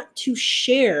 I want to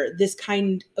share this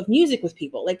kind of music with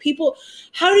people. Like, people,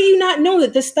 how do you not know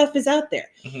that this stuff is out there?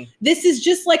 This is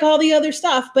just like all the other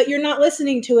stuff, but you're not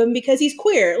listening to him because he's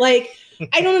queer. Like,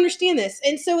 I don't understand this.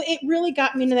 And so it really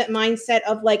got me into that mindset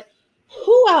of like,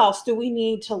 who else do we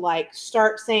need to like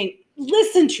start saying,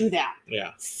 listen to them?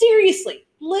 Yeah. Seriously,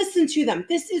 listen to them.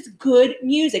 This is good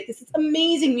music. This is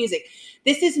amazing music.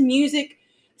 This is music.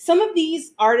 Some of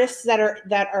these artists that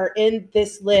are in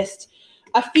this list,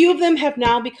 a few of them have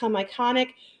now become iconic,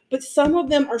 but some of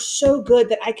them are so good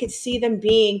that I could see them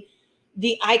being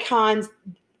the icons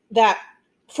that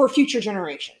for future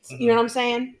generations. You know what I'm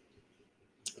saying?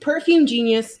 Perfume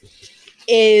Genius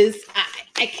is,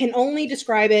 I can only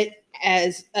describe it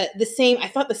as the same. I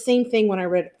thought the same thing when I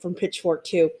read it from Pitchfork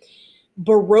too.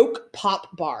 Baroque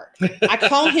pop bard.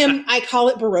 I call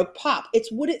it Baroque pop.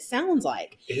 It's what it sounds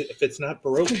like. If it's not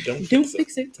Baroque, don't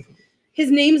fix it. His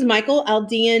name's Michael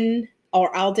Alden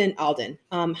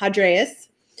Hadreas.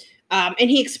 And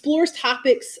he explores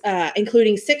topics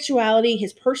including sexuality,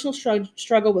 his personal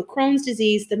struggle with Crohn's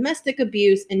disease, domestic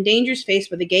abuse, and dangers faced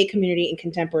by the gay community in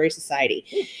contemporary society.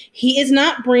 He is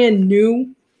not brand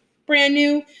new,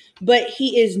 but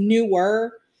he is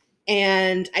newer.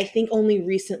 And I think only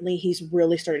recently he's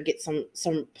really started to get some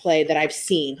play that I've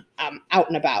seen out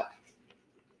and about.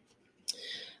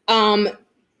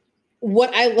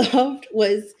 What I loved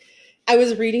was I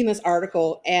was reading this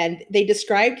article and they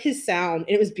described his sound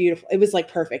and it was beautiful. It was like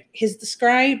perfect. His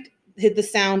described the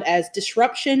sound as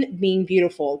disruption being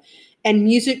beautiful and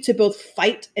music to both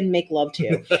fight and make love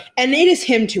to. And it is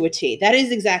him to a T. That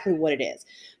is exactly what it is.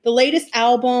 The latest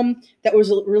album that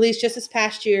was released just this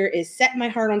past year is Set My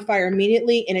Heart on Fire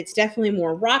Immediately, and it's definitely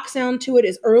more rock sound to it.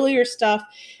 His earlier stuff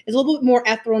is a little bit more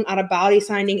ethereal and out of body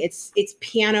sounding. It's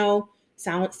piano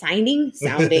sounding.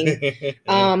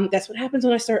 That's what happens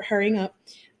when I start hurrying up.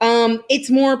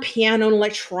 It's more piano and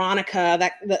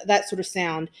electronica, that sort of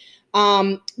sound.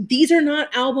 These are not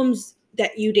albums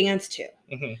that you dance to.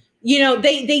 Mm-hmm. You know,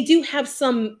 they do have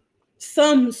some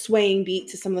swaying beat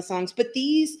to some of the songs, but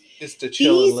these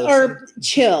are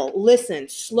chill. Listen,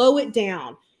 slow it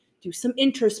down, do some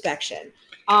introspection.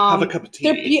 Have a cup of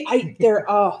tea.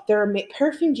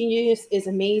 Perfume Genius is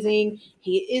amazing.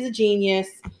 He is a genius.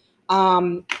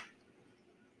 Absolutely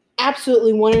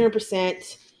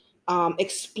 100%.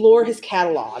 Explore his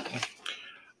catalog.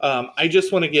 I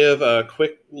just want to give a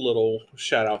quick little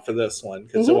shout out for this one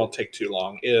because it won't take too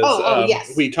long.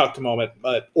 Yes. We talked a moment,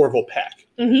 but Orville Peck.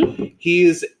 Mm-hmm. He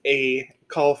is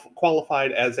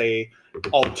qualified as a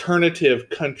alternative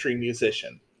country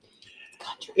musician.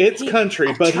 It's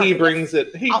country, but he brings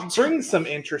it. He brings some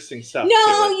interesting stuff.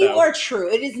 No, you are true.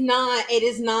 It is not. It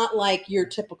is not like your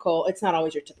typical. It's not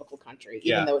always your typical country,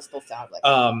 even though it still sounds like.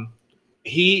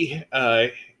 You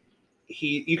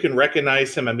can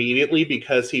recognize him immediately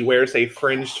because he wears a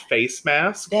fringed face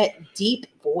mask. That deep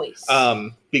voice.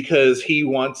 Because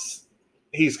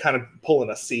he's kind of pulling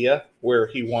a Sia where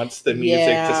he wants the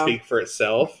music to speak for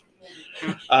itself.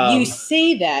 You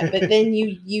say that, but then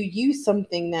you use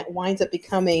something that winds up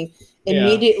becoming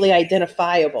immediately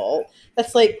identifiable.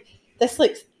 That's like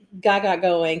Gaga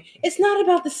going, it's not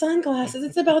about the sunglasses,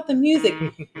 it's about the music.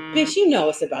 Bitch, you know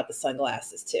it's about the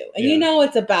sunglasses too. And you know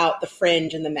it's about the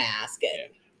fringe and the mask.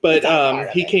 But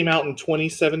he came out in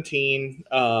 2017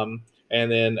 and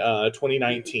then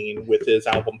 2019 with his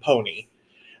album Pony.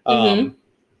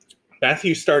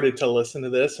 Matthew started to listen to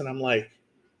this and I'm like,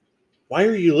 why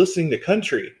are you listening to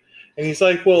country? And he's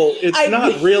like, well, it's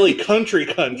not really country.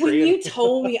 When you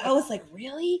told me, I was like,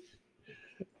 really?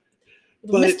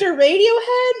 Mr.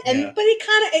 Radiohead? But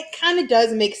it kind of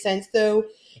does make sense though,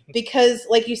 because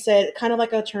like you said, kind of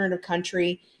like alternative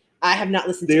country. I have not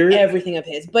listened to everything of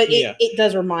his, but it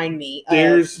does remind me.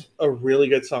 There's a really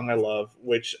good song I love,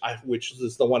 which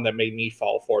is the one that made me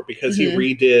fall for it because he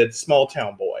redid Small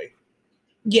Town Boy.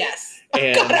 Yes.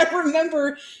 And God, I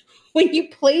remember when you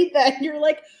played that and you're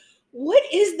like, what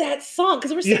is that song?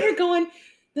 Because we're sitting here going,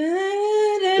 da,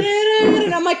 da, da, da,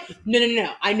 and I'm like,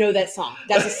 no. I know that song.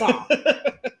 That's a song.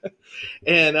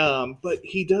 And but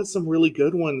he does some really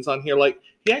good ones on here. Like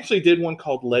he actually did one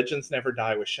called Legends Never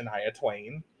Die with Shania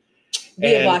Twain.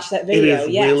 We watched that video. It is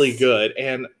really good.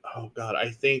 And oh God, I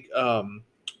think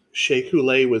Shea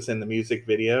Coulee was in the music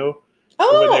video.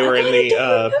 Oh, when they were I don't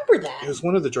remember that. It was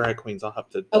one of the drag queens. I'll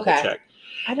have to double check.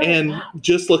 And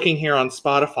just looking here on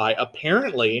Spotify,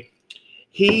 apparently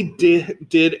he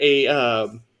did a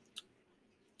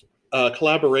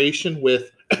collaboration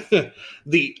with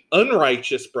the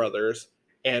Unrighteous Brothers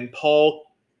and Paul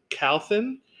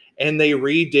Calvin, and they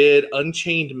redid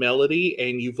Unchained Melody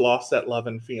and You've Lost That Love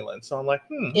and Feeling. So I'm like,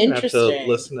 I have to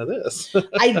listen to this.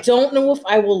 I don't know if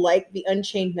I will like the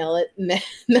Unchained medley.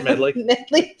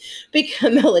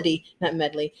 Because melody, not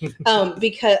medley.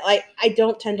 Because I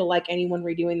don't tend to like anyone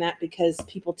redoing that because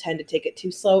people tend to take it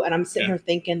too slow. And I'm sitting here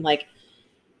thinking like,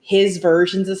 his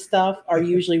versions of stuff are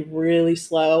usually really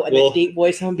slow, and Well, the deep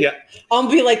voice, I'm yeah.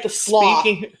 be like the sloth.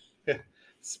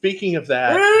 Speaking of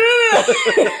that,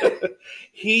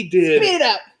 he did. Speed it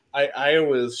up. I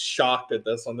was shocked at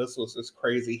this one. This was just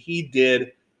crazy. He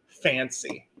did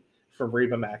Fancy from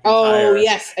Reba McEntire. Oh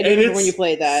yes, I do And remember when it's you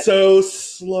played that. So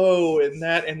slow in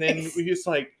that, and then we just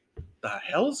like, the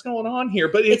hell's going on here?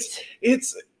 But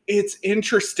it's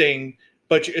interesting.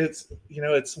 But it's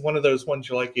it's one of those ones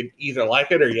you like. You either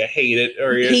like it or you hate it,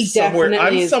 or you're somewhere.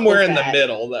 I'm somewhere in the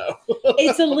middle though.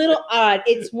 It's a little odd.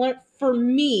 It's one for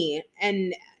me,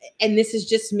 and this is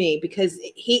just me because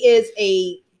he is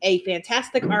a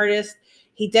fantastic artist.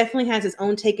 He definitely has his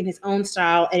own take and his own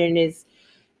style, and it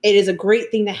is a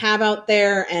great thing to have out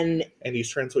there. And he's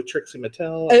friends with Trixie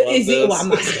Mattel. Is he? Well, I'm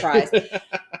not surprised.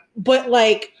 But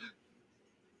like,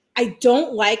 I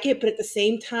don't like it, but at the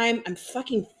same time, I'm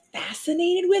fucking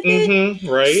fascinated with it.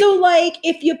 Right. So like,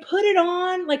 if you put it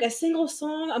on like a single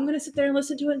song, I'm gonna sit there and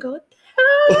listen to it and go,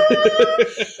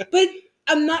 but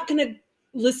I'm not gonna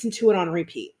listen to it on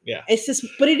repeat. Yeah. It's just,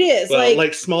 but it is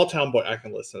like Small Town Boy. I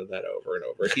can listen to that over and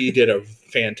over. He did a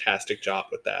fantastic job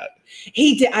with that.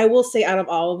 He did. I will say, out of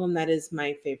all of them, that is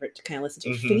my favorite to kind of listen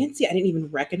to. Fancy, I didn't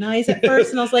even recognize at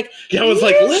first, and I was like, yeah, I was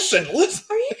like, listen.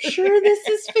 Are you sure this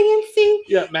is Fancy?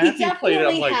 Yeah, Matthew he definitely played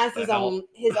it. I'm like, has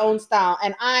his own style,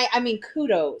 and I mean,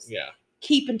 kudos. Yeah.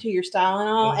 Keeping to your style and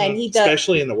all, and he does,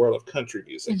 especially in the world of country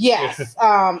music. Yes,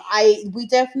 we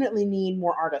definitely need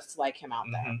more artists like him out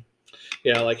there.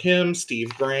 Yeah, like him.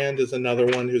 Steve Grand is another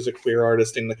one who's a queer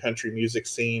artist in the country music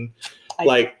scene.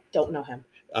 I don't know him.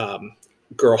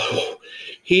 Girl,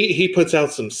 he puts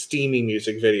out some steamy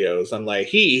music videos. I'm like,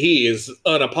 he is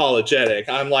unapologetic.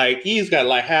 I'm like, he's got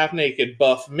like half naked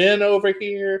buff men over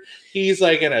here. He's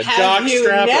like in a jock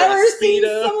strap. Have you never seen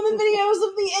some of the videos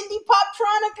of the indie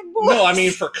pop-tronic boys? No, I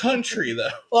mean for country though.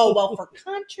 Well, for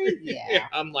country, yeah.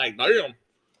 I'm like, damn.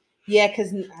 Yeah,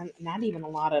 because not even a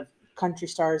lot of country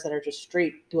stars that are just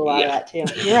straight do a lot of that too.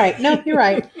 You're right. No, you're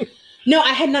right. No, I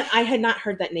had not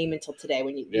heard that name until today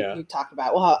when you talk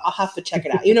about it. Well, I'll have to check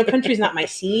it out. Country's not my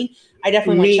scene. I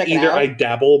definitely want to check it out. I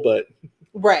dabble, but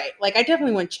right. Like I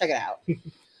definitely want to check it out.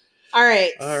 All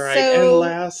right. So,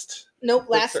 and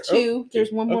last two.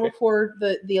 There's one more before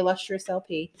the illustrious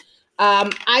LP.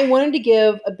 I wanted to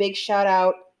give a big shout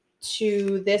out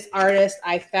to this artist.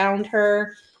 I found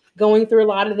her going through a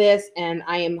lot of this, and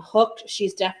I am hooked.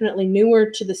 She's definitely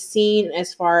newer to the scene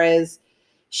as far as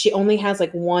she only has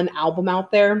like one album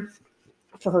out there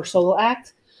for her solo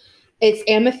act. It's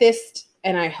Amethyst,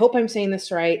 and I hope I'm saying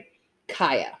this right,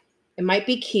 Kaya. It might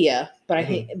be Kia, but I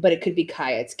think, but it could be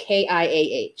Kaya. It's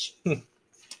Kiah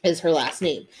is her last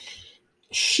name.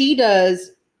 She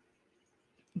does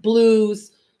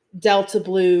blues, Delta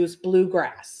blues,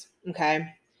 bluegrass. Okay.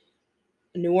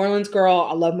 A New Orleans girl.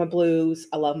 I love my blues.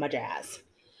 I love my jazz.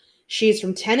 She's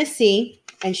from Tennessee,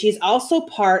 and she's also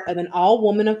part of an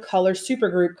all-woman of color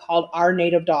supergroup called Our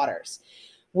Native Daughters,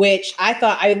 which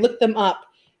I looked them up.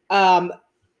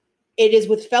 It is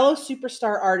with fellow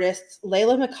superstar artists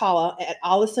Layla McCullough and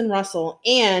Allison Russell,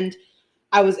 and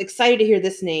I was excited to hear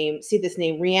this name,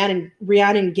 Rhiannon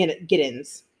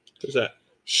Giddens. Who's that?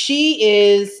 She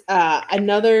is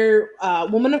another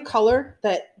woman of color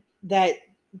that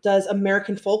does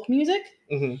American folk music.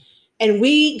 Mm-hmm. And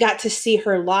we got to see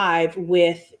her live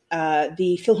with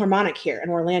the Philharmonic here in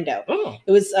Orlando. Oh.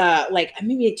 It was like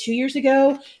maybe 2 years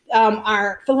ago.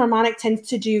 Our Philharmonic tends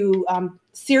to do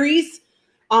series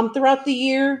throughout the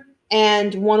year.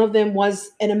 And one of them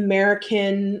was an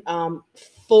American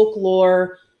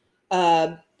folklore,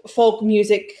 folk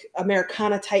music,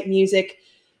 Americana type music.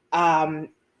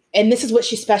 And this is what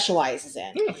she specializes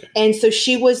in. Okay. And so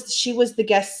she was the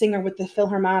guest singer with the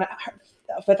Philharmonic,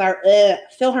 with our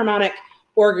Philharmonic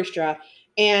Orchestra.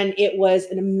 And it was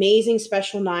an amazing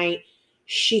special night.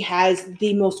 She has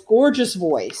the most gorgeous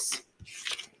voice.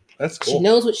 That's cool. She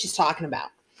knows what she's talking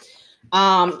about.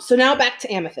 So now back to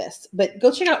Amethyst, but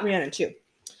go check out Rhiannon too.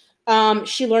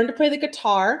 She learned to play the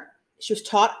guitar. She was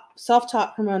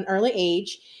self-taught from an early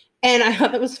age. And I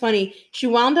thought that was funny. She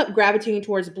wound up gravitating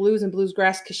towards blues and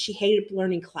bluegrass because she hated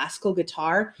learning classical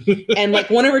guitar. And like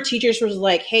one of her teachers was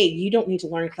like, "Hey, you don't need to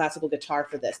learn classical guitar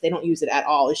for this. They don't use it at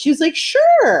all." And she was like,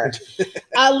 "Sure."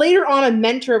 Later on, a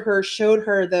mentor of hers showed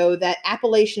her, though, that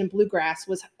Appalachian bluegrass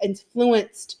was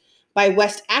influenced by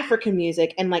West African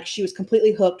music. And like she was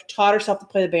completely hooked, taught herself to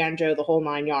play the banjo, the whole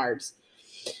 9 yards.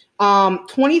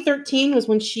 2013 was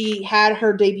when she had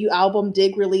her debut album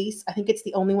Dig release. I think it's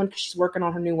the only one because she's working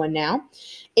on her new one now.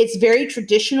 It's very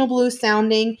traditional blues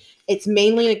sounding. It's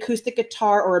mainly an acoustic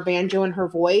guitar or a banjo in her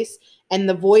voice. And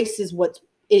the voice is what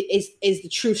is the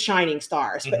true shining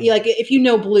stars. But like if you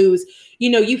know blues,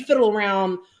 you fiddle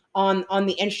around on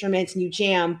the instruments and you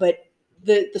jam, but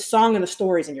the song and the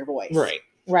stories in your voice.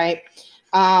 Right.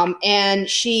 And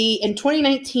she, in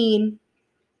 2019,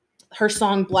 her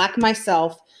song Black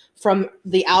Myself from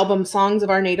the album Songs of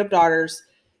Our Native Daughters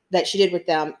that she did with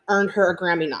them earned her a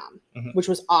Grammy nom, which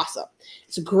was awesome.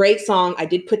 It's a great song. I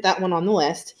did put that one on the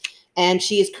list. And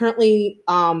she is currently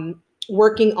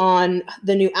working on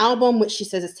the new album, which she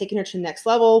says is taking her to the next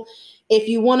level. If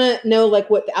you want to know like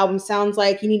what the album sounds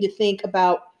like, you need to think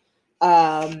about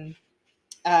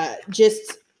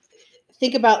just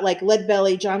think about like Lead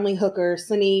Belly, John Lee Hooker,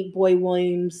 Sonny Boy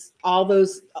Williams, all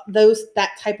those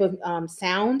that type of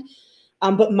sound,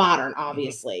 but modern,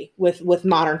 obviously, with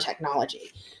modern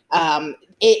technology.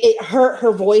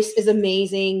 Her voice is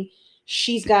amazing.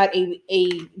 She's got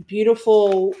a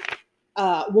beautiful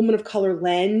woman of color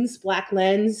lens, black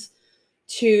lens,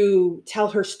 to tell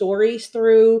her stories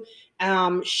through.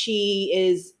 She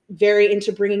is very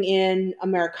into bringing in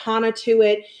Americana to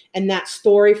it and that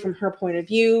story from her point of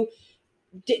view.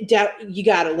 You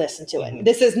got to listen to it.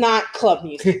 This is not club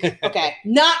music, okay?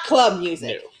 Not club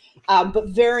music, but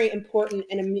very important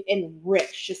and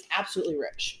rich, just absolutely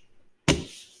rich.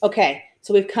 Okay,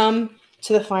 so we've come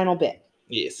to the final bit.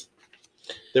 Yes,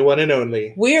 the one and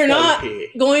only. We are not LP.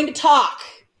 going to talk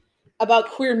about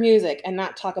queer music and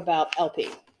not talk about LP,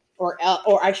 or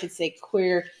I should say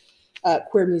queer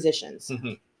musicians.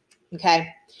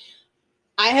 Okay,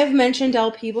 I have mentioned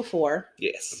LP before.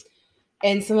 Yes.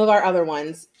 And some of our other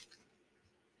ones.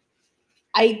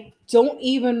 I don't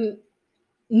even...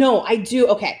 No, I do.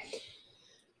 Okay.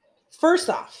 First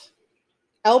off,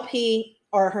 LP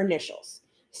are her initials.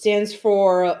 Stands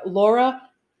for Laura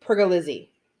Pergolizzi.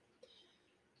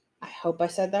 I hope I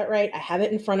said that right. I have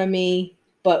it in front of me.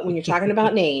 But when you're talking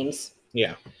about names...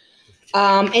 Yeah.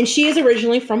 And she is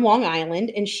originally from Long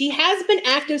Island, and she has been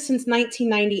active since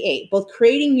 1998, both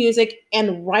creating music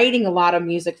and writing a lot of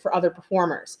music for other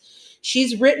performers.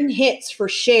 She's written hits for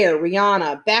Cher,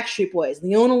 Rihanna, Backstreet Boys,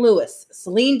 Leona Lewis,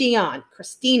 Celine Dion,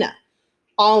 Christina,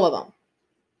 all of them.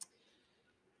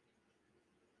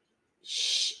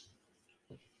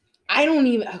 I don't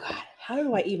even, oh God, how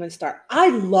do I even start? I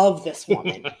love this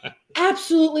woman.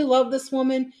 Absolutely love this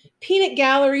woman. Peanut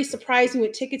Gallery surprised me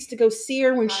with tickets to go see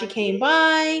her when she came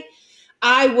by.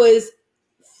 I was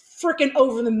freaking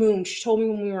over the moon. She told me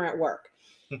when we were at work.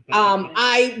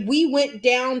 We went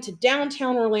down to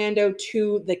downtown Orlando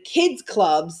to the kids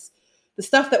clubs, the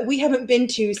stuff that we haven't been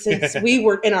to since we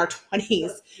were in our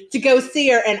 20s, to go see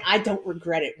her, and I don't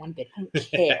regret it one bit. I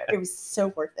don't care. It was so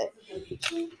worth it.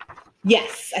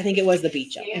 Yes, I think it was the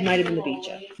Beach. It might have been the Beach.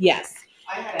 Yes.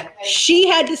 She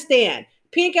had to stand.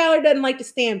 Peanut Gallery doesn't like to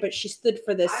stand, but she stood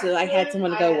for this, so I had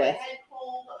someone to go with.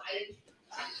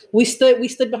 We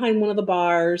stood behind one of the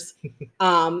bars.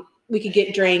 We could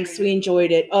get drinks. We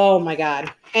enjoyed it. Oh my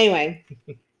God. Anyway,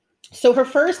 so her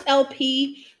first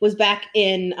LP was back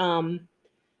in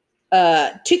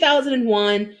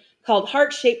 2001 called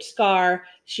Heart Shaped Scar.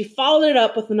 She followed it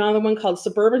up with another one called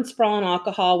Suburban Sprawl and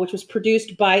Alcohol, which was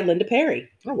produced by Linda Perry.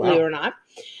 Oh, wow. Believe it or not.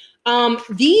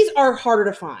 These are harder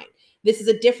to find. This is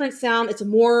a different sound. It's a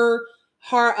more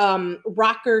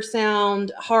rocker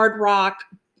sound, hard rock,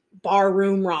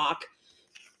 barroom rock.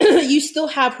 You still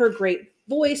have her great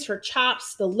voice, her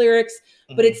chops, the lyrics,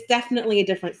 but it's definitely a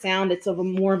different sound. It's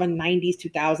more of a 90s,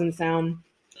 2000 sound.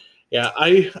 Yeah,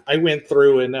 I went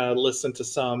through and listened to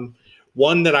some.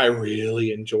 One that I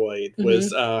really enjoyed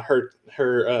was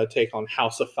her take on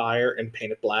House of Fire and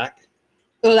Painted Black.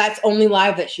 Oh, that's only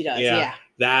live that she does. Yeah.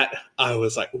 That I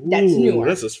was like, ooh, That's newer.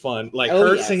 This is fun. Like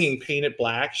singing Painted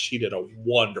Black, she did a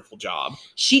wonderful job.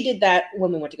 She did that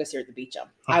when we went to go see her at the Beach.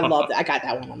 I loved it. I got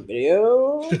that one on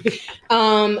video.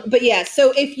 But yeah,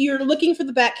 so if you're looking for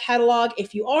the back catalog,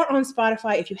 if you are on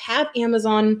Spotify, if you have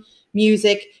Amazon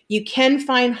Music, you can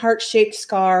find Heart Shaped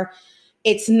Scar.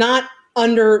 It's not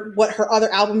under what her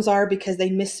other albums are because they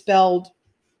misspelled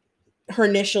her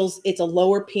initials. It's a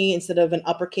lower P instead of an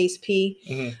uppercase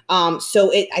P.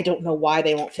 So I don't know why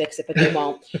they won't fix it, but they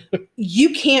won't. You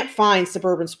can't find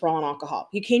Suburban Sprawl and Alcohol.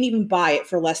 You can't even buy it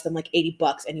for less than like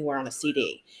 $80 anywhere on a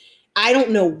CD. I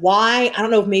don't know why. I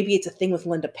don't know if maybe it's a thing with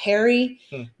Linda Perry,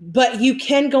 but you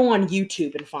can go on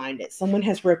YouTube and find it. Someone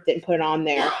has ripped it and put it on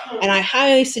there. And I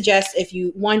highly suggest if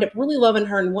you wind up really loving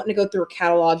her and wanting to go through her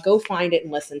catalog, go find it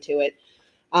and listen to it.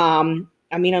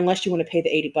 I mean, unless you want to pay the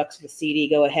 $80 for the CD,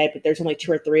 go ahead. But there's only 2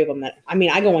 or 3 of them that, I mean,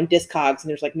 I go on Discogs and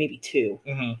there's like maybe 2.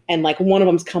 And like one of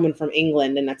them's coming from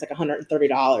England and that's like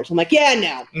 $130. I'm like, yeah,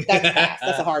 no, that's a pass.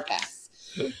 That's a hard pass.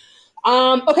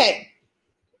 Okay.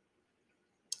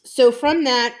 So from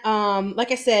that,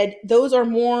 like I said, those are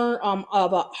more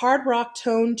of a hard rock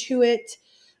tone to it.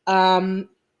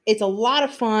 It's a lot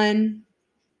of fun.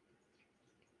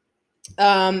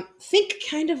 Think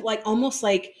kind of like almost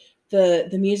like the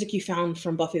music you found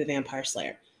from Buffy the Vampire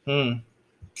Slayer. Hmm.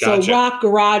 So Gotcha. rock,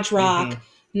 garage rock,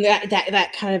 Mhm.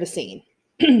 that kind of a scene.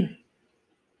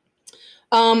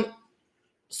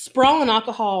 Sprawl and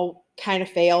Alcohol kind of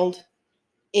failed.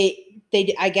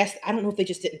 I guess I don't know if they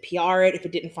just didn't PR it, if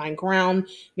it didn't find ground.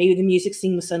 Maybe the music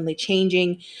scene was suddenly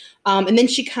changing. And then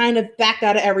she kind of backed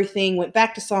out of everything, went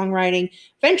back to songwriting,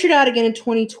 ventured out again in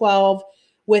 2012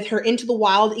 with her Into the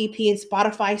Wild EP and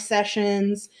Spotify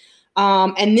sessions.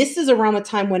 And this is around the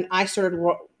time when I started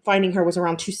finding her, was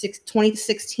around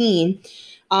 2016,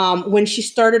 when she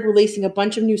started releasing a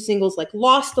bunch of new singles like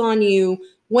Lost on You,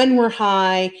 When We're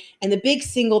High, and the big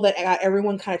single that got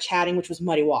everyone kind of chatting, which was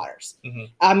Muddy Waters. Mhm.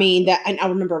 I mean, and I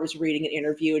remember I was reading an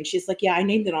interview and she's like, yeah, I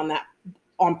named it on that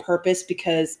on purpose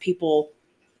because people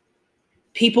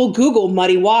Google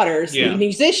Muddy Waters, Yeah. the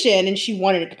musician, and she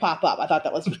wanted it to pop up. I thought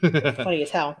that was funny as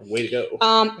hell. Way to go.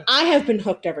 I have been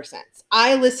hooked ever since.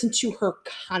 I listen to her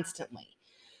constantly.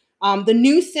 The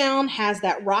new sound has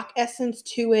that rock essence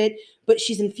to it, but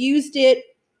she's infused it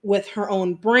with her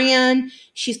own brand.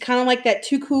 She's kind of like that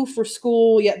too cool for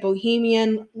school, yet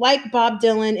bohemian, like Bob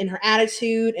Dylan in her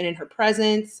attitude and in her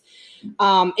presence.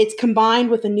 It's combined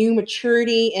with a new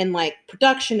maturity in like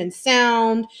production and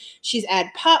sound. She's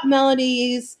added pop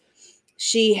melodies.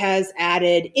 She has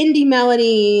added indie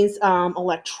melodies,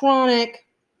 electronic,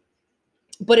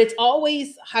 but it's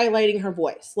always highlighting her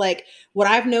voice. Like what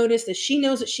I've noticed is she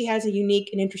knows that she has a unique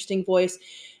and interesting voice,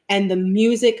 and the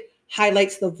music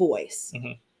highlights the voice.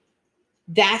 Mhm.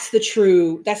 That's the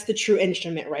true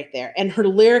instrument right there. And her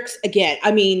lyrics, again,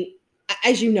 I mean,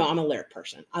 as you know, I'm a lyric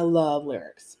person. I love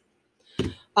lyrics.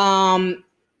 One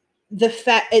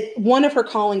of her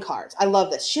calling cards. I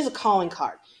love this. She has a calling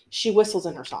card. She whistles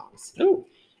in her songs. Oh.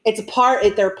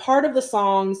 They're part of the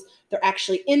songs. They're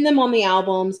actually in them on the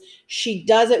albums. She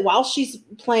does it while she's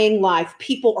playing live.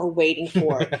 People are waiting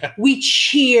for it. We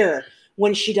cheer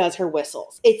when she does her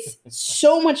whistles. It's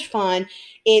so much fun.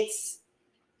 It's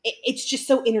just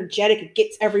so energetic. It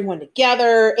gets everyone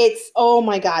together. Oh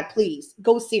my God, please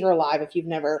go see her live if you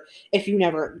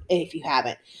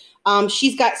haven't.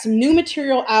 She's got some new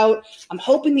material out. I'm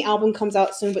hoping the album comes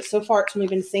out soon, but so far it's only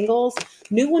been singles.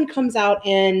 New one comes out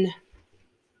in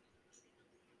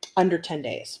under 10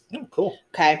 days. Oh, cool.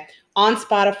 Okay. On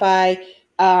Spotify.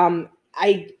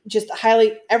 I just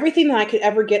highly everything that I could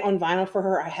ever get on vinyl for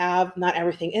her, I have. Not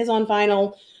everything is on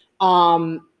vinyl.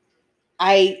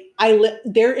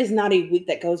 There is not a week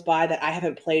that goes by that I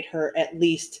haven't played her at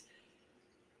least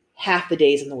half the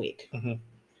days in the week. Mhm.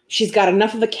 She's got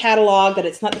enough of a catalog that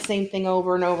it's not the same thing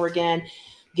over and over again.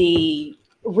 The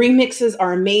remixes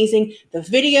are amazing. The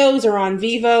videos are on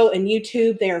Vivo and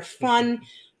YouTube. They are fun.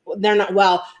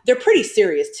 They're pretty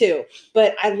serious too,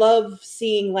 but I love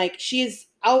seeing like she is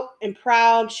out and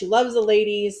proud. She loves the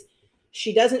ladies.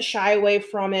 She doesn't shy away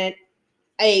from it.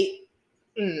 I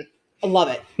love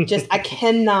it. Just, I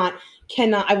cannot,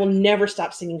 I will never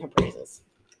stop singing her praises.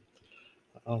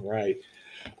 All right.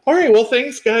 Well,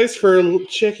 thanks guys for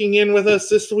checking in with us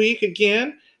this week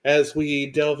again as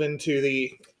we delve into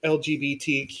the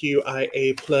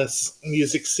LGBTQIA plus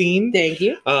music scene. Thank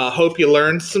you. Hope you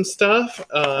learned some stuff.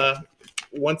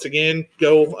 Once again,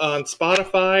 go on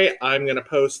Spotify. I'm going to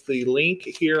post the link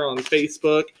here on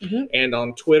Facebook and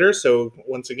on Twitter. So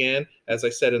once again, as I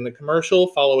said in the commercial,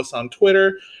 follow us on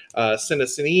Twitter. Send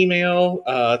us an email.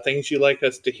 Things you'd like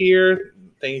us to hear.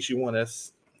 Things you want to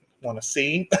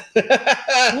see.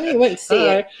 Well, you wouldn't see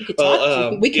it. You could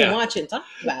talk. We can yeah. watch it and talk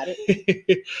about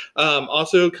it.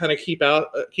 Also, kind of keep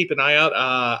an eye out.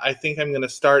 I think I'm going to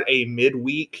start a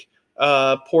midweek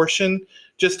portion.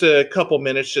 Just a couple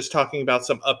minutes, just talking about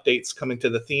some updates coming to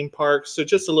the theme park. So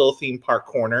just a little theme park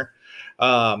corner,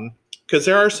 because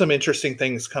there are some interesting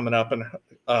things coming up and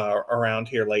around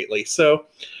here lately. So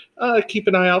keep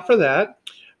an eye out for that.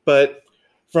 But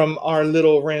from our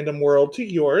little random world to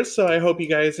yours. So I hope you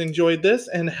guys enjoyed this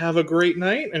and have a great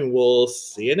night. And we'll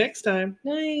see you next time.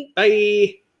 Night.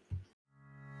 Bye.